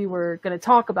when we were going to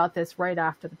talk about this right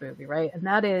after the movie, right? And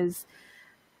that is,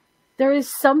 there is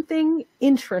something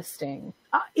interesting.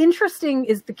 Interesting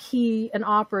is the key and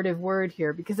operative word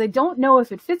here, because I don't know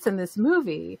if it fits in this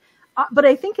movie, but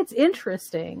I think it's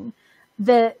interesting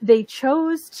that they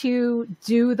chose to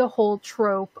do the whole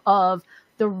trope of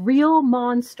the real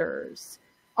monsters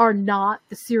are not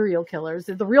the serial killers.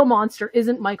 The real monster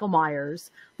isn't Michael Myers.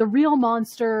 The real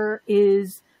monster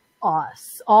is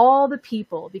us, all the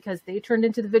people, because they turned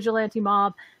into the vigilante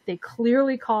mob. They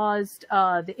clearly caused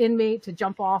the inmate to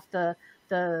jump off the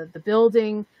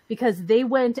building because they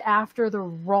went after the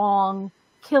wrong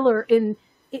killer in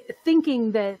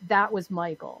thinking that was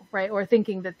Michael, right? Or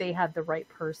thinking that they had the right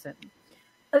person.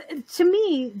 To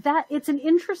me, that it's an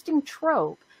interesting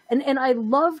trope. And I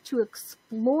love to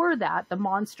explore that the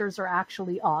monsters are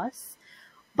actually us.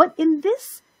 But in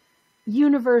this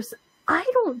universe, I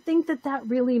don't think that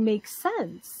really makes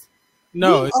sense.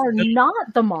 No, we are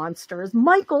not the monsters.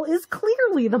 Michael is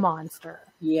clearly the monster.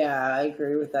 yeah, I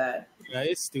agree with that. yeah,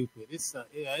 it's stupid. It's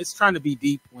trying to be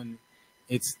deep when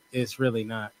it's really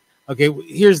not. Okay,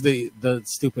 here's the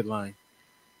stupid line.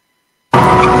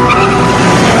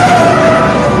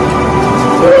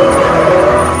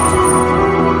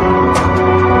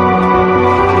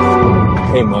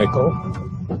 Hey,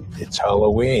 Michael, it's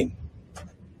Halloween.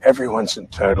 Everyone's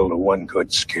entitled to one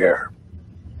good scare.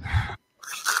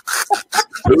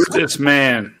 Who's this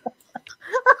man?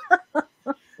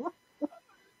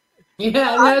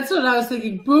 Yeah, that's what I was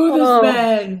thinking. Boo this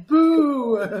man.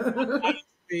 Boo.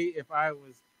 Honestly, if I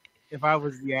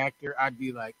was the actor, I'd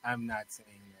be like, I'm not saying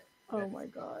that. Oh my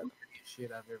god.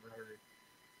 Shit I've ever heard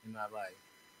in my life.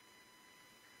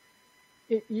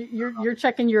 You're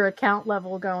checking your account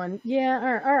level, going,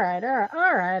 yeah, all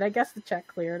right. I guess the check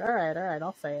cleared. All right,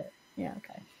 I'll say it. Yeah,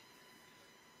 okay.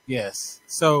 Yes.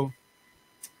 So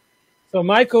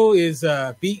Michael is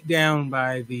beat down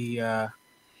by the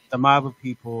mob of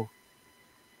people,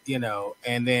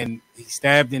 and then he's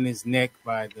stabbed in his neck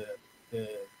by the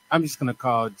I'm just gonna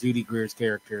call Judy Greer's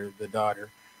character the daughter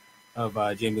of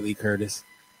Jamie Lee Curtis,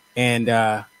 and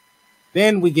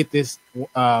then we get this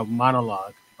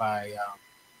monologue by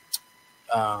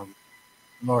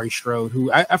Laurie Strode, who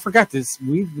I forgot this.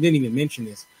 We didn't even mention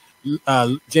this.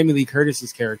 Jamie Lee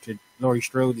Curtis's character, Laurie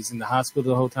Strode, is in the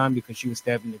hospital the whole time because she was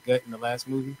stabbed in the gut in the last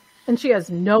movie. And she has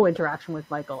no interaction with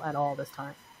Michael at all this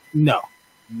time. No.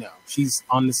 She's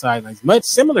on the sidelines, much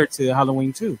similar to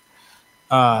Halloween 2.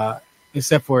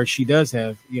 Except for she does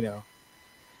have,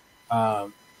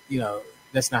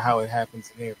 that's not how it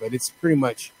happens in there, but it's pretty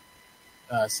much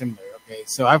similar. Okay,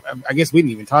 so I guess we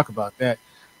didn't even talk about that.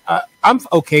 I'm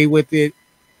okay with it.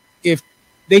 If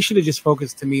they should have just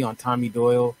focused to me on Tommy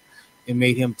Doyle and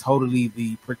made him totally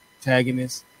the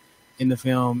protagonist in the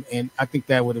film, and I think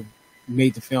that would have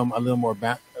made the film a little more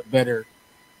better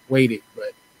weighted.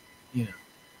 But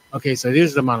okay. So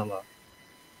here's the monologue.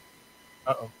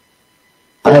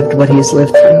 Lived what he's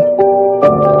lived through.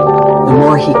 The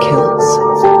more he kills,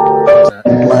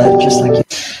 blood, just like you.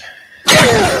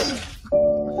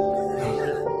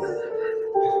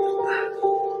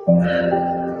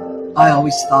 I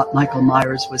always thought Michael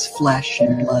Myers was flesh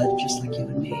and blood, just like you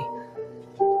and me.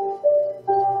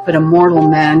 But a mortal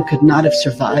man could not have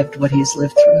survived what he's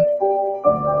lived through.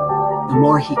 The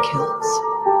more he kills,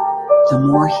 the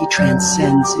more he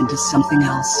transcends into something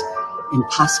else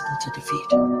impossible to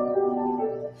defeat.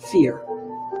 Fear.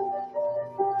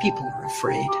 People are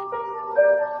afraid.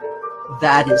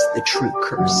 That is the true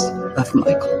curse of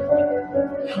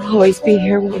Michael. He'll always be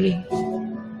here, won't he?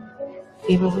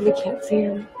 Even when we can't see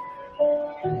him.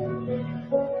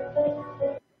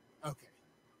 Okay.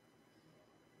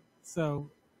 So.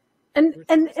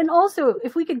 And also,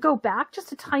 if we could go back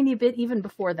just a tiny bit, even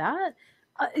before that,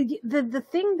 the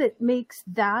thing that makes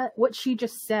that, what she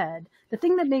just said, the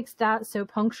thing that makes that so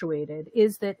punctuated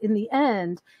is that in the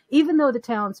end, even though the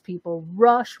townspeople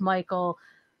rush Michael,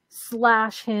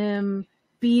 slash him,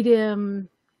 beat him,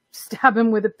 stab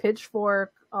him with a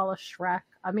pitchfork, a la Shrek.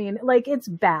 I mean, like, it's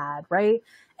bad, right?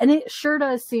 And it sure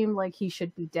does seem like he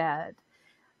should be dead.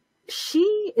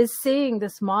 She is saying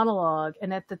this monologue,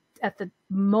 and at the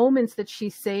moments that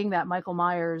she's saying that, Michael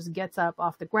Myers gets up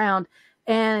off the ground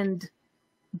and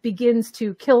begins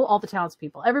to kill all the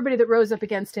townspeople. Everybody that rose up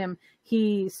against him,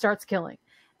 he starts killing.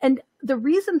 And the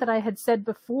reason that I had said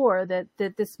before that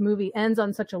this movie ends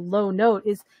on such a low note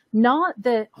is not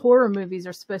that horror movies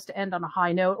are supposed to end on a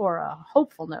high note or a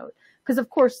hopeful note. Because, of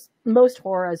course, most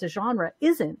horror as a genre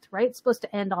isn't, right? It's supposed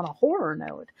to end on a horror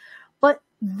note. But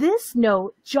this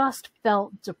note just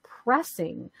felt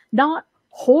depressing. Not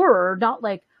horror, not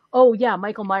like, oh, yeah,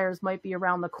 Michael Myers might be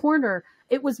around the corner.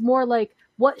 It was more like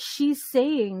what she's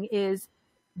saying is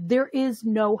there is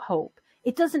no hope.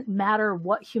 It doesn't matter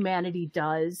what humanity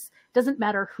does. It doesn't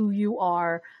matter who you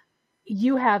are.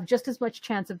 You have just as much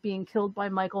chance of being killed by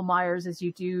Michael Myers as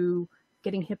you do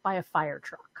getting hit by a fire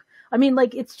truck. I mean,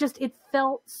 like, it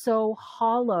felt so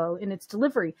hollow in its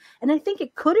delivery. And I think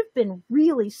it could have been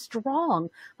really strong.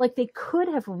 Like, they could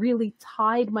have really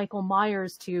tied Michael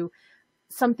Myers to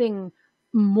something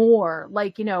more,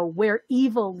 like, where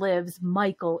evil lives,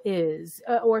 Michael is,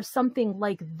 or something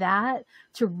like that,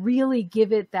 to really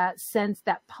give it that sense,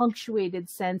 that punctuated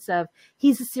sense of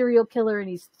he's a serial killer and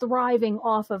he's thriving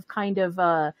off of kind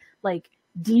of like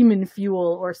demon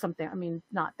fuel or something. I mean,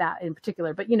 not that in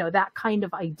particular, but that kind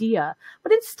of idea.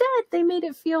 But instead they made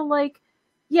it feel like,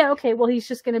 yeah, okay, well, he's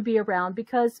just going to be around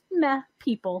because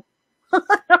people.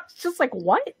 It's just like,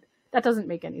 what? That doesn't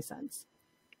make any sense.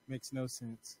 Makes no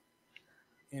sense.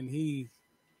 And he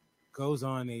goes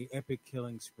on a epic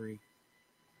killing spree.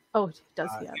 Oh, it does.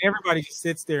 Yeah. Everybody just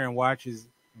sits there and watches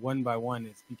one by one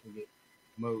as people get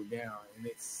mowed down, and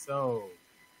it is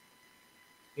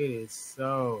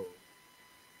so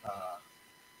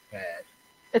bad.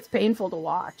 It's painful to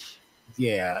watch.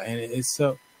 Yeah, and it's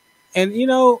so, and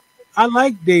I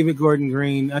like David Gordon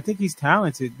Green. I think he's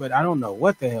talented, but I don't know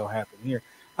what the hell happened here.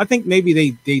 I think maybe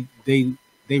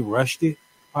they rushed it,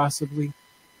 possibly.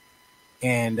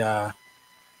 And I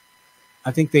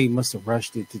think they must have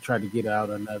rushed it to try to get out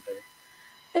another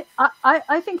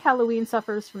I think Halloween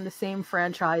suffers from the same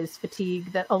franchise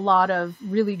fatigue that a lot of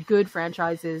really good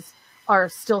franchises are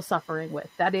still suffering with.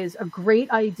 That is, a great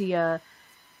idea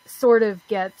sort of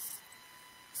gets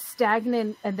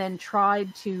stagnant and then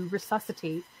tried to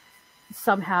resuscitate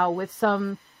somehow with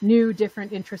some new,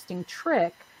 different, interesting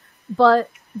trick, but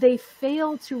they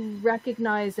fail to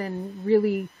recognize and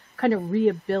really kind of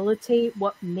rehabilitate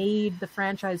what made the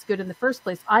franchise good in the first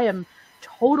place. I am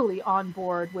totally on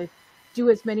board with do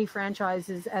as many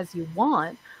franchises as you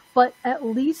want, but at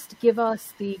least give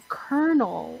us the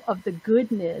kernel of the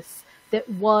goodness that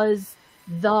was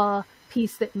the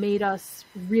piece that made us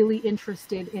really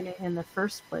interested in it in the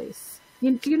first place.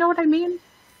 Do you know what I mean?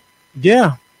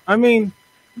 Yeah. I mean,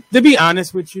 to be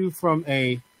honest with you, from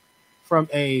a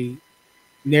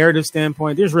narrative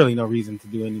standpoint, there's really no reason to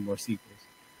do any more sequels.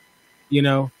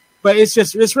 But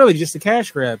it's really just a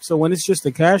cash grab. So when it's just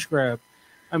a cash grab,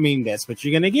 I mean, that's what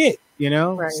you're gonna get,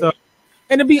 Right. So,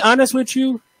 and to be honest with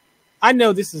you, I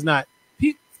know this is not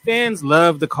fans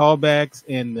love the callbacks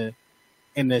and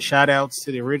the shout outs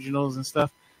to the originals and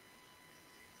stuff.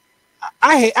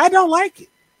 I don't like it.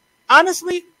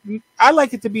 Honestly, I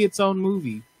like it to be its own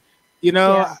movie.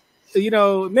 Yeah.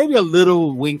 Maybe a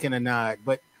little wink and a nod,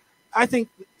 but I think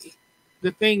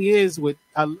the thing is with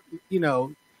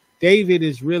David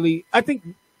is really. I think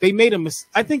they made a mistake.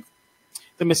 I think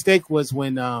the mistake was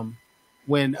when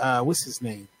what's his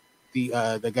name,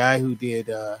 the guy who did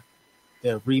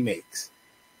the remakes.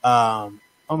 Oh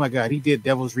my God, he did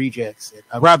Devil's Rejects.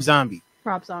 Rob Zombie.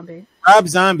 Rob Zombie. Rob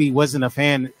Zombie wasn't a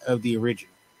fan of the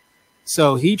original,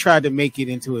 so he tried to make it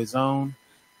into his own,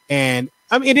 and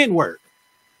I mean it didn't work.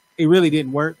 It really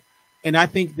didn't work, and I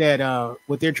think that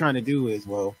what they're trying to do is,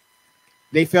 well,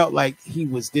 they felt like he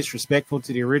was disrespectful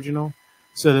to the original,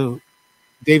 so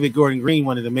David Gordon Green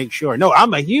wanted to make sure. No,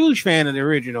 I'm a huge fan of the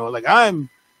original. Like I'm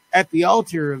at the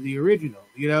altar of the original,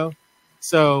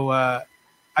 So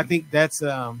I think that's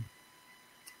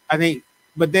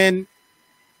but then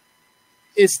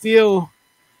it's still.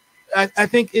 I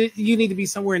think you need to be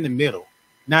somewhere in the middle,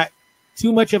 not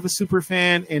too much of a super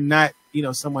fan, and not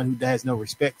someone who has no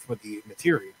respect for the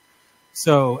material.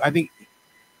 So I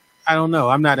don't know.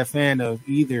 I'm not a fan of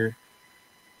either.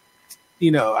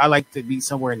 I like to be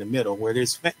somewhere in the middle where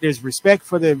there's respect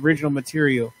for the original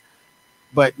material,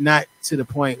 but not to the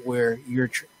point where you're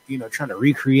trying to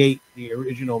recreate the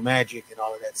original magic and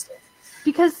all of that stuff.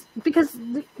 Because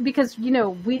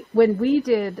when we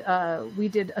did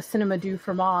a Cinema du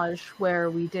Fromage where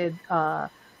we did the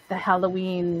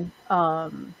Halloween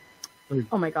oh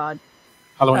my God,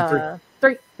 Halloween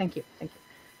 3. Thank you.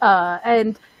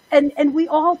 And we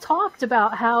all talked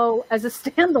about how as a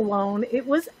standalone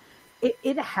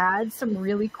it had some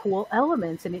really cool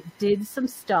elements, and it did some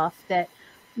stuff that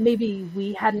maybe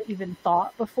we hadn't even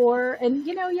thought before. And,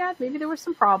 maybe there were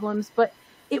some problems, but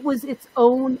it was its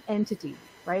own entity,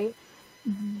 right?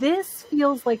 This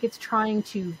feels like it's trying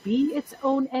to be its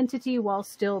own entity while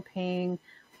still paying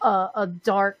a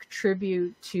dark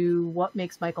tribute to what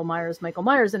makes Michael Myers.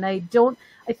 And I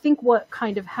think what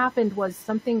kind of happened was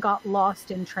something got lost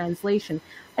in translation.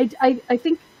 I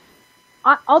think,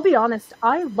 I'll be honest,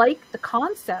 I like the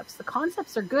concepts. The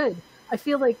concepts are good. I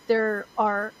feel like there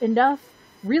are enough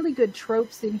really good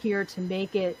tropes in here to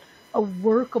make it a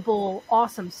workable,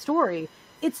 awesome story.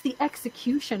 It's the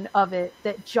execution of it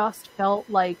that just felt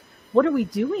like, what are we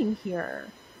doing here?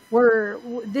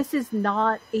 This is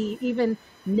not even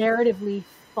narratively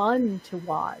fun to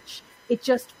watch. It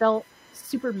just felt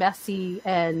super messy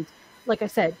and, like I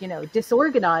said,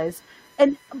 disorganized.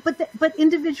 But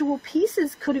individual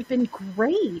pieces could have been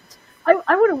great.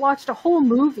 I would have watched a whole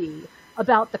movie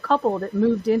about the couple that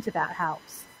moved into that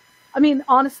house. I mean,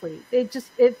 honestly, it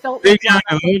felt Big like John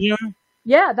and Little John?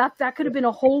 Yeah, that could have been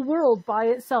a whole world by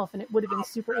itself, and it would have been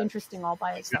super interesting all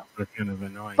by itself. Kind of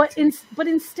annoying. But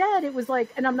instead, it was like,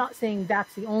 and I'm not saying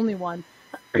that's the only one.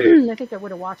 I think I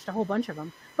would have watched a whole bunch of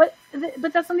them. But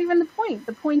that's not even the point.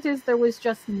 The point is there was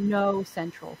just no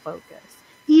central focus.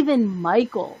 Even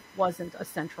Michael wasn't a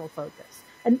central focus.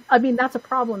 And I mean, that's a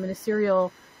problem in a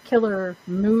serial killer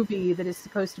movie that is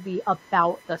supposed to be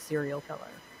about the serial killer.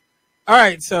 All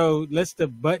right, so let's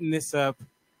button this up.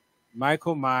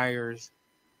 Michael Myers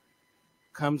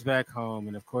comes back home,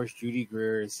 and of course, Judy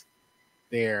Greer is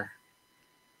there,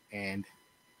 and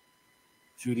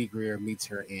Judy Greer meets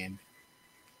her end.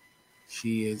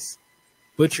 She is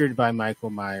butchered by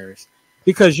Michael Myers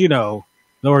because,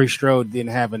 Laurie Strode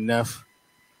didn't have enough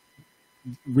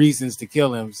reasons to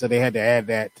kill him, so they had to add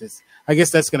that. I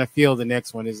guess that's going to feel the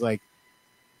next one is like,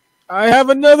 I have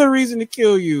another reason to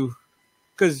kill you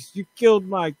because you killed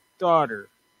my daughter.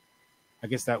 I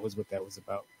guess that was what that was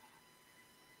about.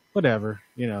 whatever.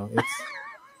 It's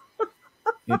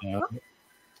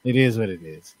it is what it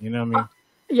is. You know what I mean?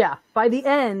 Yeah, by the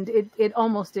end, it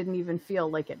almost didn't even feel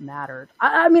like it mattered.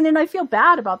 I mean, and I feel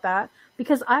bad about that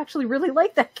because I actually really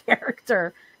like that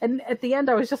character. And at the end,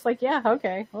 I was just like, yeah,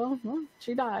 okay, well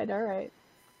she died. All right.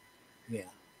 Yeah.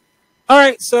 All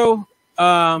right. So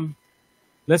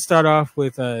let's start off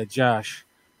with Josh.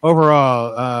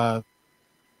 Overall,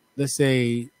 let's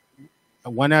say a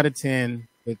 1 out of 10,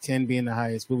 with 10 being the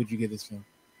highest. What would you give this film?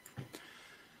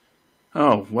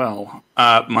 Oh, well,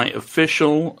 my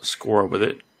official score with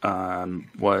it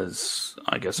was,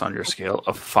 I guess, on your scale,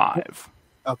 a 5.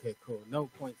 Okay, cool. No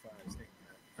 0.5.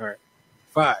 All right.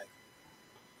 5.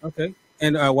 Okay.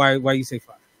 And why you say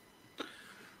 5?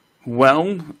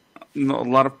 Well, a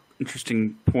lot of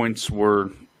interesting points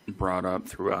were brought up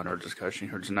throughout our discussion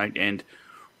here tonight, and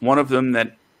one of them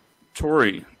that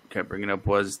Tori kept bringing up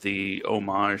was the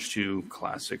homage to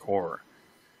classic horror.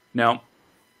 Now,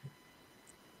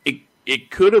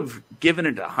 it could have given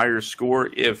it a higher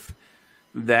score if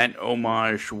that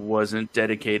homage wasn't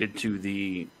dedicated to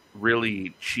the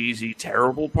really cheesy,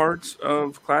 terrible parts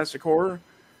of classic horror.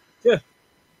 Yeah.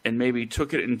 And maybe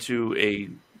took it into a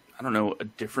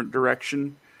different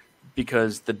direction,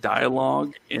 because the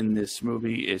dialogue in this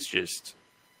movie is just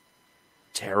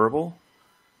terrible.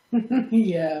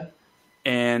 Yeah.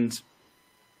 And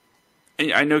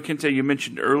I know, Kente, you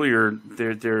mentioned earlier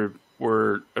there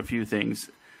were a few things.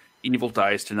 Evil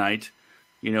dies tonight.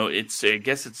 I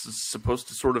guess it's supposed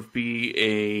to sort of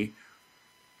be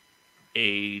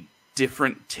a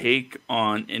different take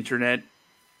on internet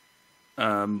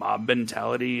mob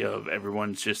mentality of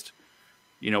everyone's just,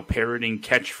 parroting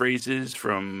catchphrases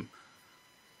from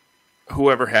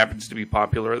whoever happens to be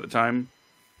popular at the time.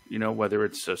 Whether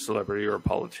it's a celebrity or a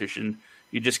politician,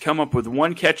 you just come up with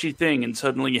one catchy thing and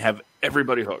suddenly you have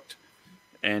everybody hooked.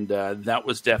 And that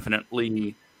was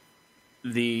definitely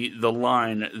the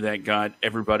line that got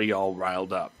everybody all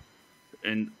riled up.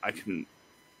 And I can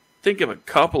think of a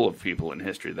couple of people in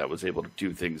history that was able to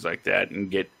do things like that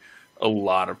and get a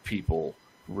lot of people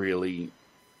really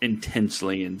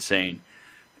intensely insane.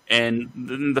 And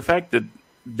the fact that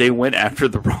they went after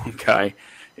the wrong guy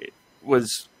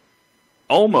was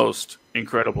almost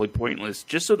incredibly pointless,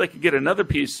 just so they could get another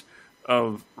piece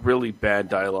of really bad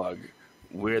dialogue.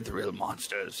 We're the real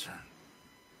monsters.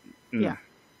 Yeah.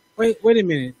 Wait a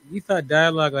minute. You thought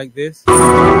dialogue like this? Hey,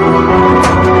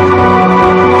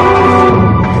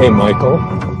 Michael,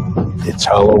 it's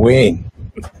Halloween.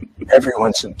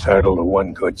 Everyone's entitled to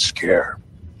one good scare.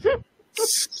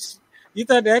 You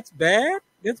thought that's bad?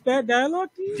 That's bad dialogue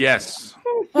to you? Yes.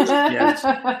 Yes.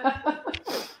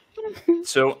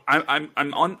 So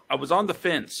I was on the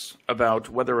fence about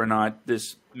whether or not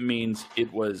this means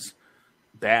it was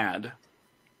bad,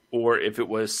 or if it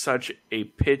was such a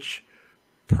pitch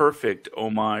perfect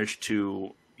homage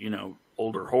to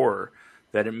older horror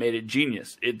that it made it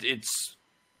genius. It's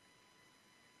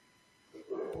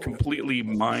completely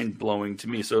mind blowing to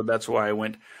me. So that's why I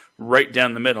went right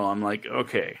down the middle. I'm like,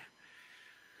 okay,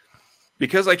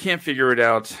 because I can't figure it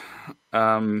out.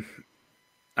 I'm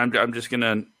just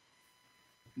gonna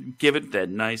give it that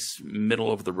nice middle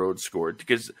of the road score,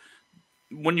 because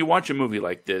when you watch a movie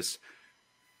like this,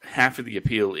 half of the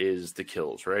appeal is the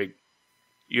kills, right?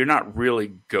 You're not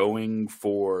really going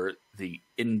for the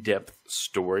in-depth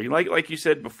story. Like you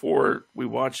said before we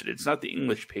watched it, it's not the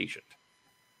English Patient.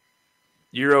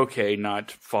 You're okay not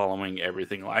following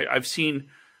everything. I've seen,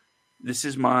 this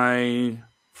is my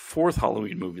 4th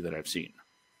Halloween movie that I've seen.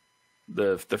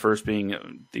 The first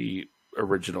being the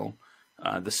original.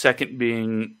 The second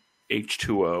being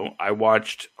H2O. I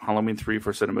watched Halloween 3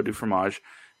 for Cinema du Fromage,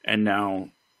 and now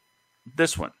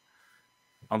this one.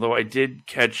 Although I did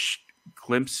catch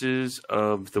glimpses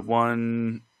of the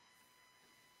one,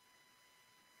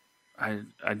 I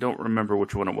don't remember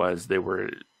which one it was. They were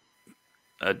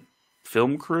a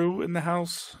film crew in the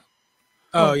house.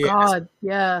 Oh yeah. God,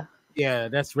 yeah. Yeah,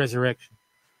 that's Resurrection.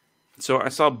 So I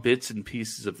saw bits and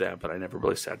pieces of that, but I never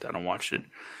really sat down and watched it.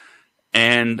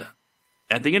 And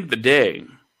at the end of the day,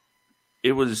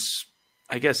 it was,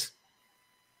 I guess,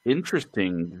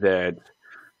 interesting that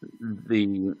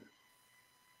the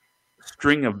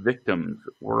string of victims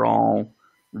were all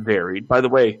varied. By the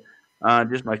way,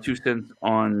 just my 2 cents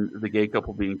on the gay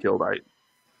couple being killed.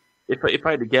 If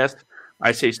I had to guess,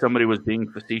 I say somebody was being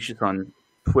facetious on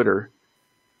Twitter,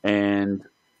 and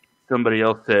somebody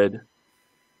else said,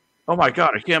 "Oh my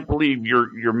God, I can't believe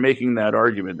you're making that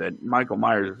argument that Michael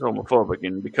Myers is homophobic,"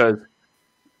 and because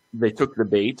they took the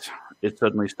bait, it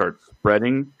suddenly starts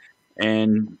spreading,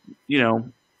 and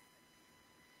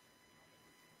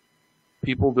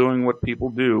people doing what people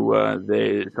do.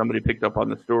 Somebody picked up on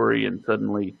the story, and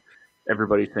suddenly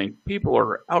everybody thinks people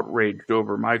are outraged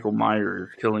over Michael Myers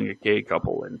killing a gay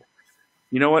couple. And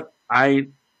you know what? I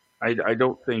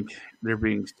don't think they're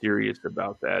being serious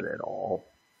about that at all.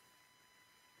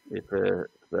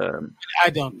 I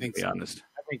don't think to be so. honest.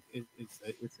 I think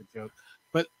it's a joke.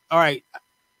 But all right,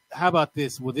 how about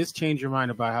this? Will this change your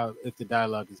mind about how if the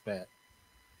dialogue is bad?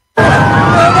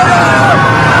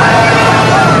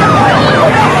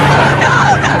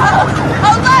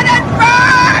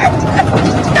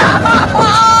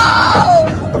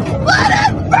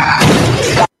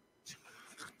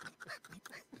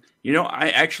 You know, I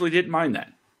actually didn't mind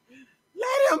that.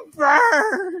 Let him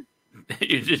burn.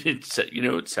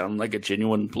 It sounded like a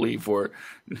genuine plea for,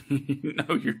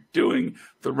 no, you're doing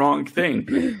the wrong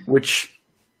thing, which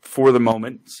for the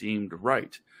moment seemed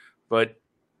right. But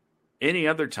any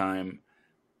other time,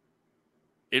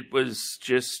 it was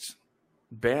just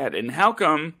bad. And how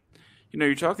come,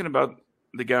 you're talking about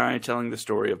the guy telling the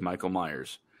story of Michael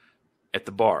Myers at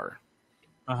the bar,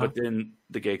 but then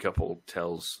the gay couple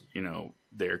tells,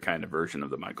 their kind of version of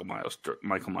the Michael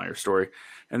Myers story,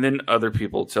 and then other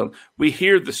people tell. We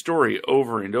hear the story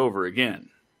over and over again,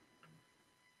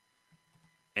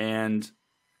 and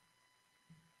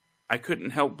I couldn't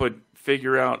help but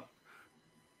figure out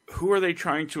who are they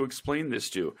trying to explain this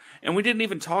to. And we didn't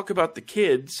even talk about the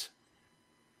kids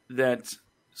that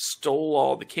stole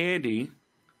all the candy.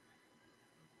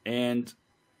 And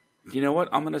you know what?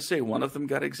 I'm going to say one of them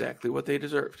got exactly what they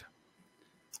deserved.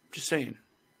 Just saying.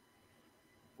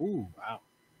 Ooh, wow.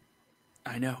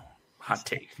 I know. Hot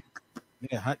take.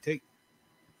 Yeah, hot take.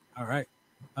 All right.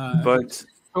 But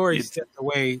Tori stepped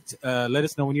away. Let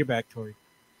us know when you're back, Tori.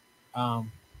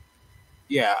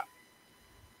 Yeah.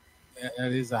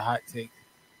 That is a hot take.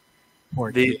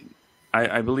 Poor kid.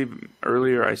 I believe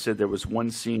earlier I said there was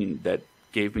one scene that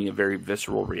gave me a very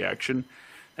visceral reaction,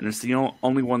 and it's the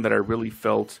only one that I really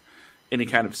felt any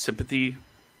kind of sympathy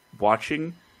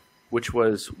watching, which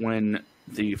was when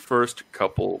the first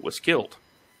couple was killed.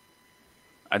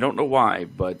 I don't know why,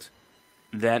 but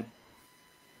that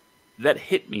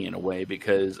hit me in a way,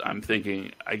 because I'm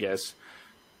thinking, I guess,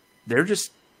 they're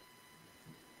just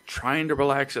trying to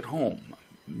relax at home.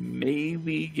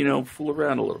 Maybe, fool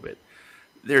around a little bit.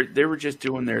 They were just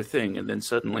doing their thing, and then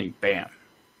suddenly, bam.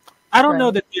 I don't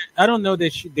know that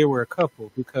they were a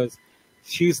couple, because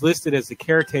she's listed as the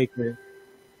caretaker,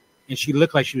 and she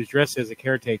looked like she was dressed as a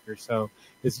caretaker. So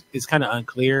it's kind of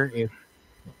unclear if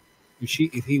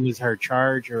he was her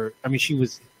charge, or he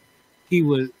was.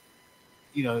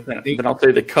 Then I'll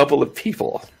say the couple of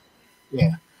people.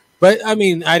 Yeah, but I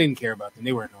didn't care about them.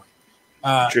 They were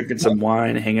annoying. Drinking some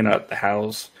wine, hanging out at the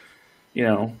house,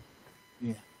 Yeah.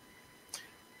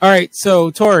 All right,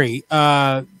 so Tori,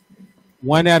 1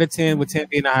 out of 10, with 10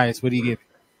 being the highest. What do you give it?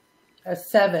 A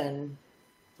 7.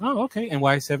 Oh, okay. And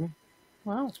why 7?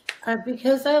 Wow.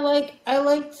 Because I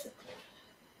liked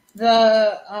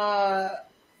the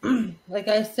like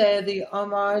I said, the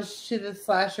homage to the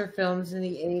slasher films in the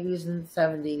 80s and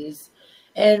 70s,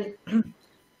 and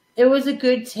it was a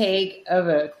good take of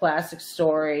a classic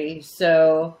story.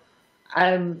 So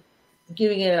I'm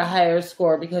giving it a higher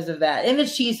score because of that, and the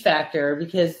cheese factor,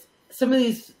 because some of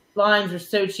these lines are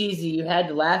so cheesy you had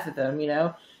to laugh at them,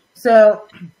 So,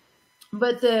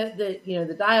 but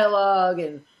the dialogue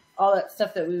and all that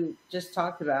stuff that we just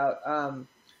talked about,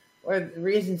 or the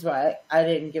reasons why I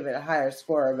didn't give it a higher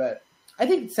score, but I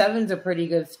think 7's a pretty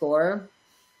good score.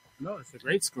 No, it's a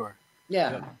great score.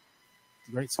 Yeah. It's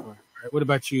a great score. All right, what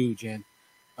about you, Jen?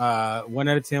 1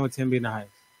 out of 10, with 10 being the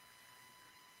highest.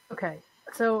 Okay,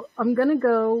 so I'm gonna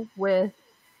go with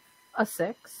a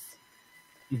 6.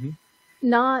 Mm-hmm.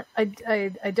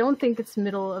 I don't think it's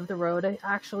middle of the road. I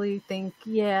actually think,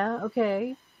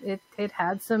 okay, it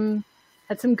had some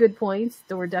good points.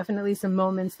 There were definitely some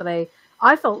moments that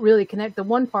I felt really connected. The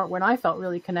one part when I felt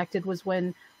really connected was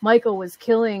when Michael was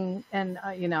killing, and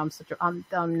now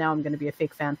I'm going to be a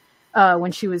fake fan.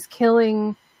 When she was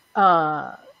killing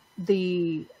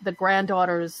the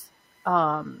granddaughter's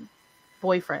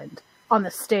boyfriend on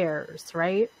the stairs,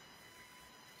 right?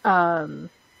 Oh,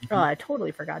 I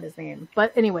totally forgot his name.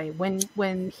 But anyway,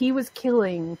 when he was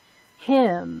killing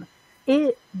him,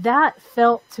 that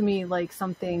felt to me like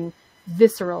something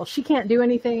visceral. She can't do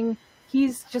anything.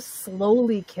 He's just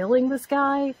slowly killing this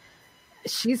guy.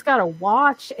 She's got to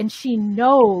watch, and she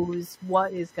knows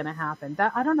what is going to happen.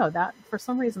 That, I don't know, that for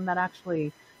some reason that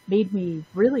actually made me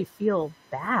really feel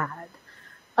bad.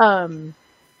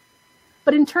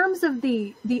 But in terms of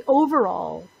the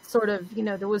overall sort of,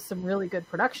 there was some really good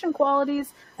production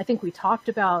qualities. I think we talked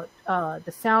about the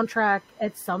soundtrack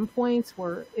at some points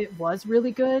where it was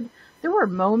really good. There were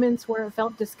moments where it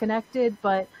felt disconnected,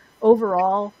 but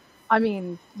overall, I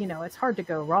mean, it's hard to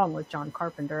go wrong with John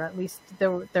Carpenter. At least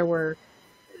there were,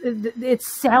 it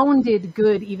sounded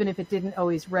good, even if it didn't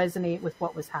always resonate with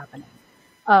what was happening.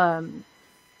 And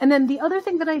then the other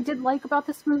thing that I did like about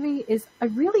this movie is I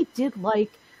really did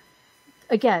like,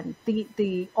 again,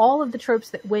 the all of the tropes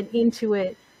that went into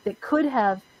it that could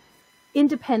have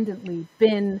independently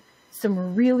been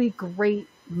some really great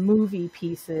movie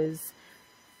pieces.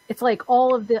 It's like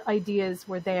all of the ideas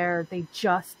were there. They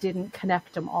just didn't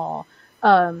connect them all.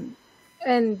 And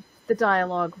the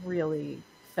dialogue really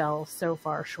fell so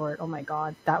far short. Oh my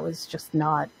God, that was just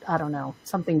not, I don't know,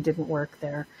 something didn't work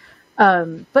there.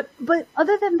 But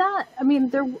other than that, I mean,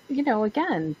 there,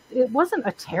 again, it wasn't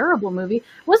a terrible movie. It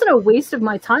wasn't a waste of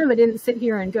my time. I didn't sit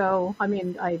here and go, I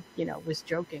mean, I, was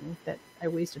joking that I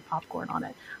wasted popcorn on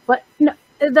it, but no,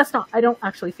 that's not, I don't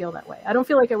actually feel that way. I don't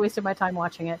feel like I wasted my time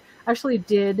watching it. I actually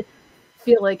did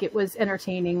feel like it was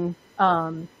entertaining.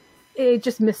 It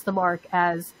just missed the mark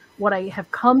as what I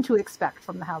have come to expect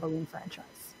from the Halloween franchise.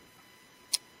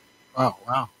 Oh,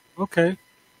 wow. Okay.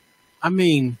 I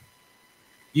mean,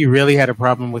 you really had a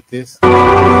problem with this?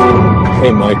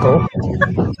 Hey, Michael.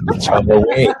 It's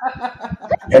Halloween.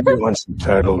 Everyone's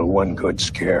entitled to one good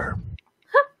scare.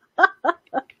 I'm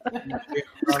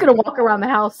just going to walk around the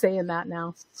house saying that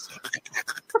now.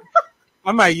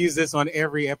 I might use this on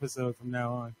every episode from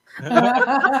now on.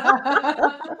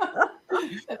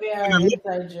 That'd be our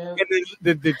inside joke.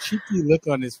 And the cheeky look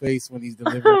on his face when he's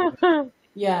delivering.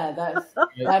 Yeah,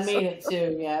 that made it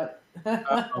too. Yeah.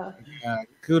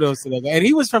 Kudos to that guy. And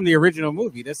he was from the original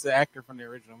movie. That's the actor from the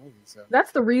original movie. So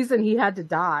that's the reason he had to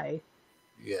die.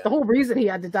 Yeah. The whole reason he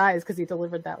had to die is because he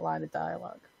delivered that line of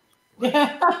dialogue.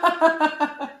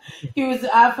 Yeah. He was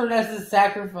offered as a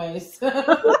sacrifice.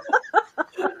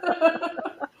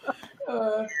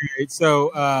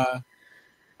 So, all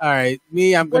right,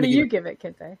 me, I'm going to. What do you give it,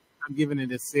 Kente? I'm giving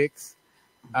it a 6.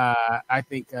 I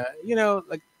think,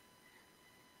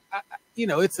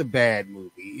 it's a bad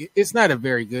movie. It's not a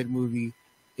very good movie.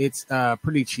 It's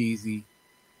pretty cheesy.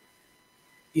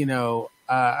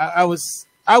 I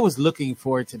was looking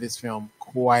forward to this film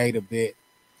quite a bit,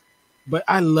 but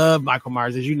I love Michael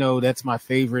Myers. As you know, that's my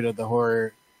favorite of the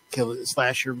horror killer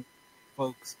slasher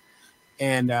folks.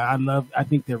 And I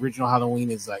think the original Halloween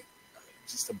is like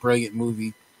just a brilliant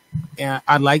movie. And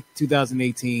I like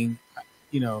 2018,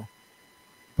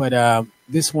 but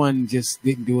this one just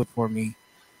didn't do it for me.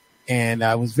 And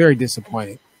I was very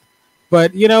disappointed.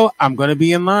 But, I'm going to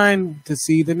be in line to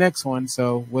see the next one.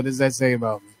 So what does that say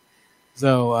about me?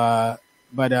 So,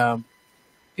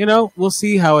 we'll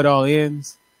see how it all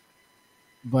ends.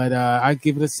 But I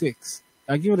give it a 6.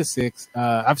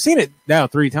 I've seen it now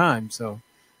 3 times. So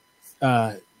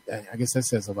I guess that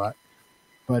says a lot.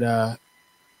 But,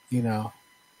 y'all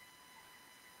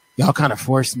kind of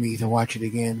forced me to watch it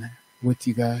again with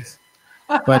you guys.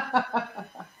 But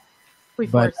we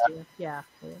forced you. Yeah.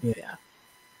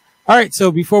 All right.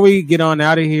 So before we get on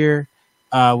out of here,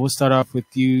 we'll start off with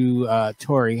you,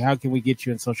 Tori. How can we get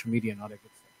you on social media and all that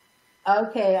good stuff?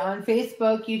 Okay. On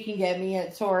Facebook, you can get me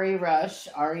at Tori Rush,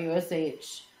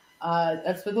 R-U-S-H.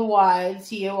 That's with a Y,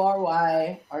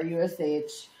 Tory,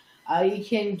 R-U-S-H. You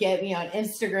can get me on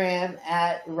Instagram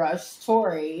at Rush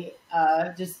Tori.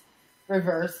 Just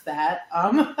reverse that.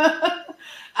 I'm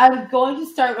going to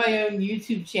start my own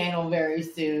YouTube channel very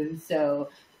soon, so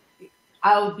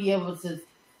I'll be able to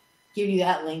give you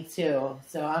that link too.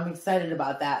 So I'm excited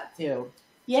about that too.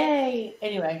 Yay!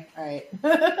 Anyway, all right.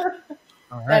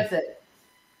 All right. That's it.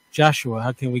 Joshua,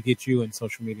 how can we get you in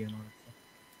social media and all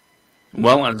that?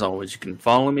 Well, as always, you can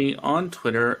follow me on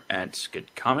Twitter at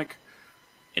SkidComic.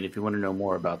 And if you want to know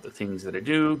more about the things that I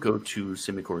do, go to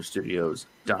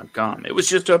simicorestudios.com. It was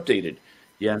just updated.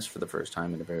 Yes, for the first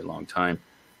time in a very long time.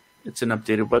 It's an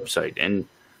updated website. And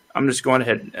I'm just going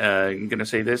ahead. I'm going to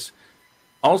say this.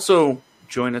 Also,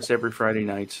 join us every Friday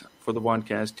night for the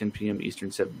podcast, 10 p.m.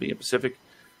 Eastern, 7 p.m. Pacific.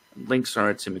 Links are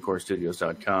at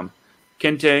simicorestudios.com.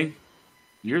 Kente,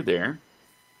 you're there.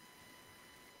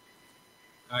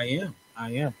 I am.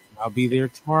 I'll be there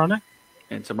tomorrow night.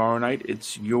 And tomorrow night,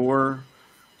 it's your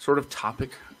sort of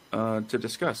topic to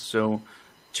discuss. So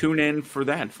tune in for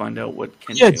that. Find out what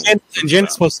Kente. Yeah,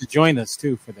 Jen's supposed to join us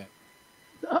too for that.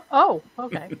 Oh,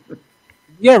 okay.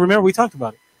 Yeah, remember we talked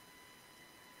about it.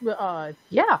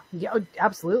 Yeah,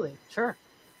 absolutely, sure.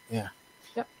 Yeah.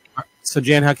 Yep. So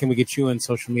Jen, how can we get you on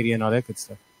social media and all that good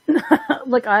stuff?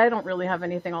 Look, I don't really have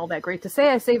anything all that great to say.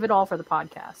 I save it all for the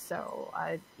podcast, so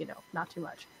not too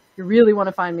much. If you really want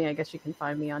to find me, I guess you can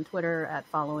find me on Twitter at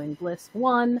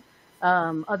followingbliss1.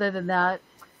 Other than that,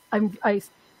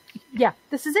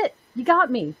 this is it. You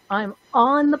got me. I'm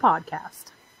on the podcast.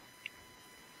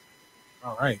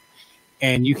 All right.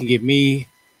 And you can get me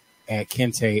at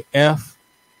Kente F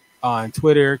on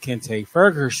Twitter, Kente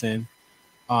Ferguson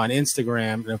on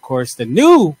Instagram. And of course, the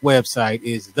new website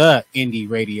is the Indie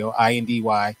Radio,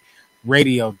 INDY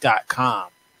radio.com.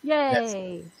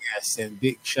 Yay. Yes. And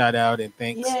big shout out and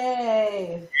thanks.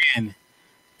 Yay.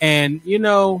 And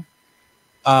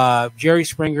Jerry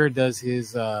Springer does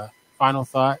his final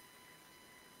thought.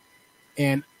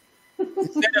 And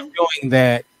instead of doing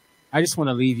that, I just want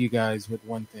to leave you guys with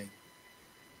one thing.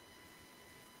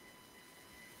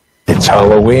 It's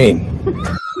Halloween.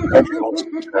 Everyone's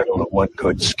entitled to one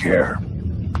good scare.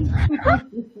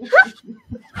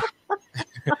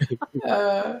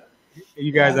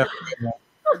 You guys have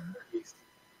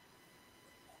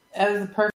That was a perfect.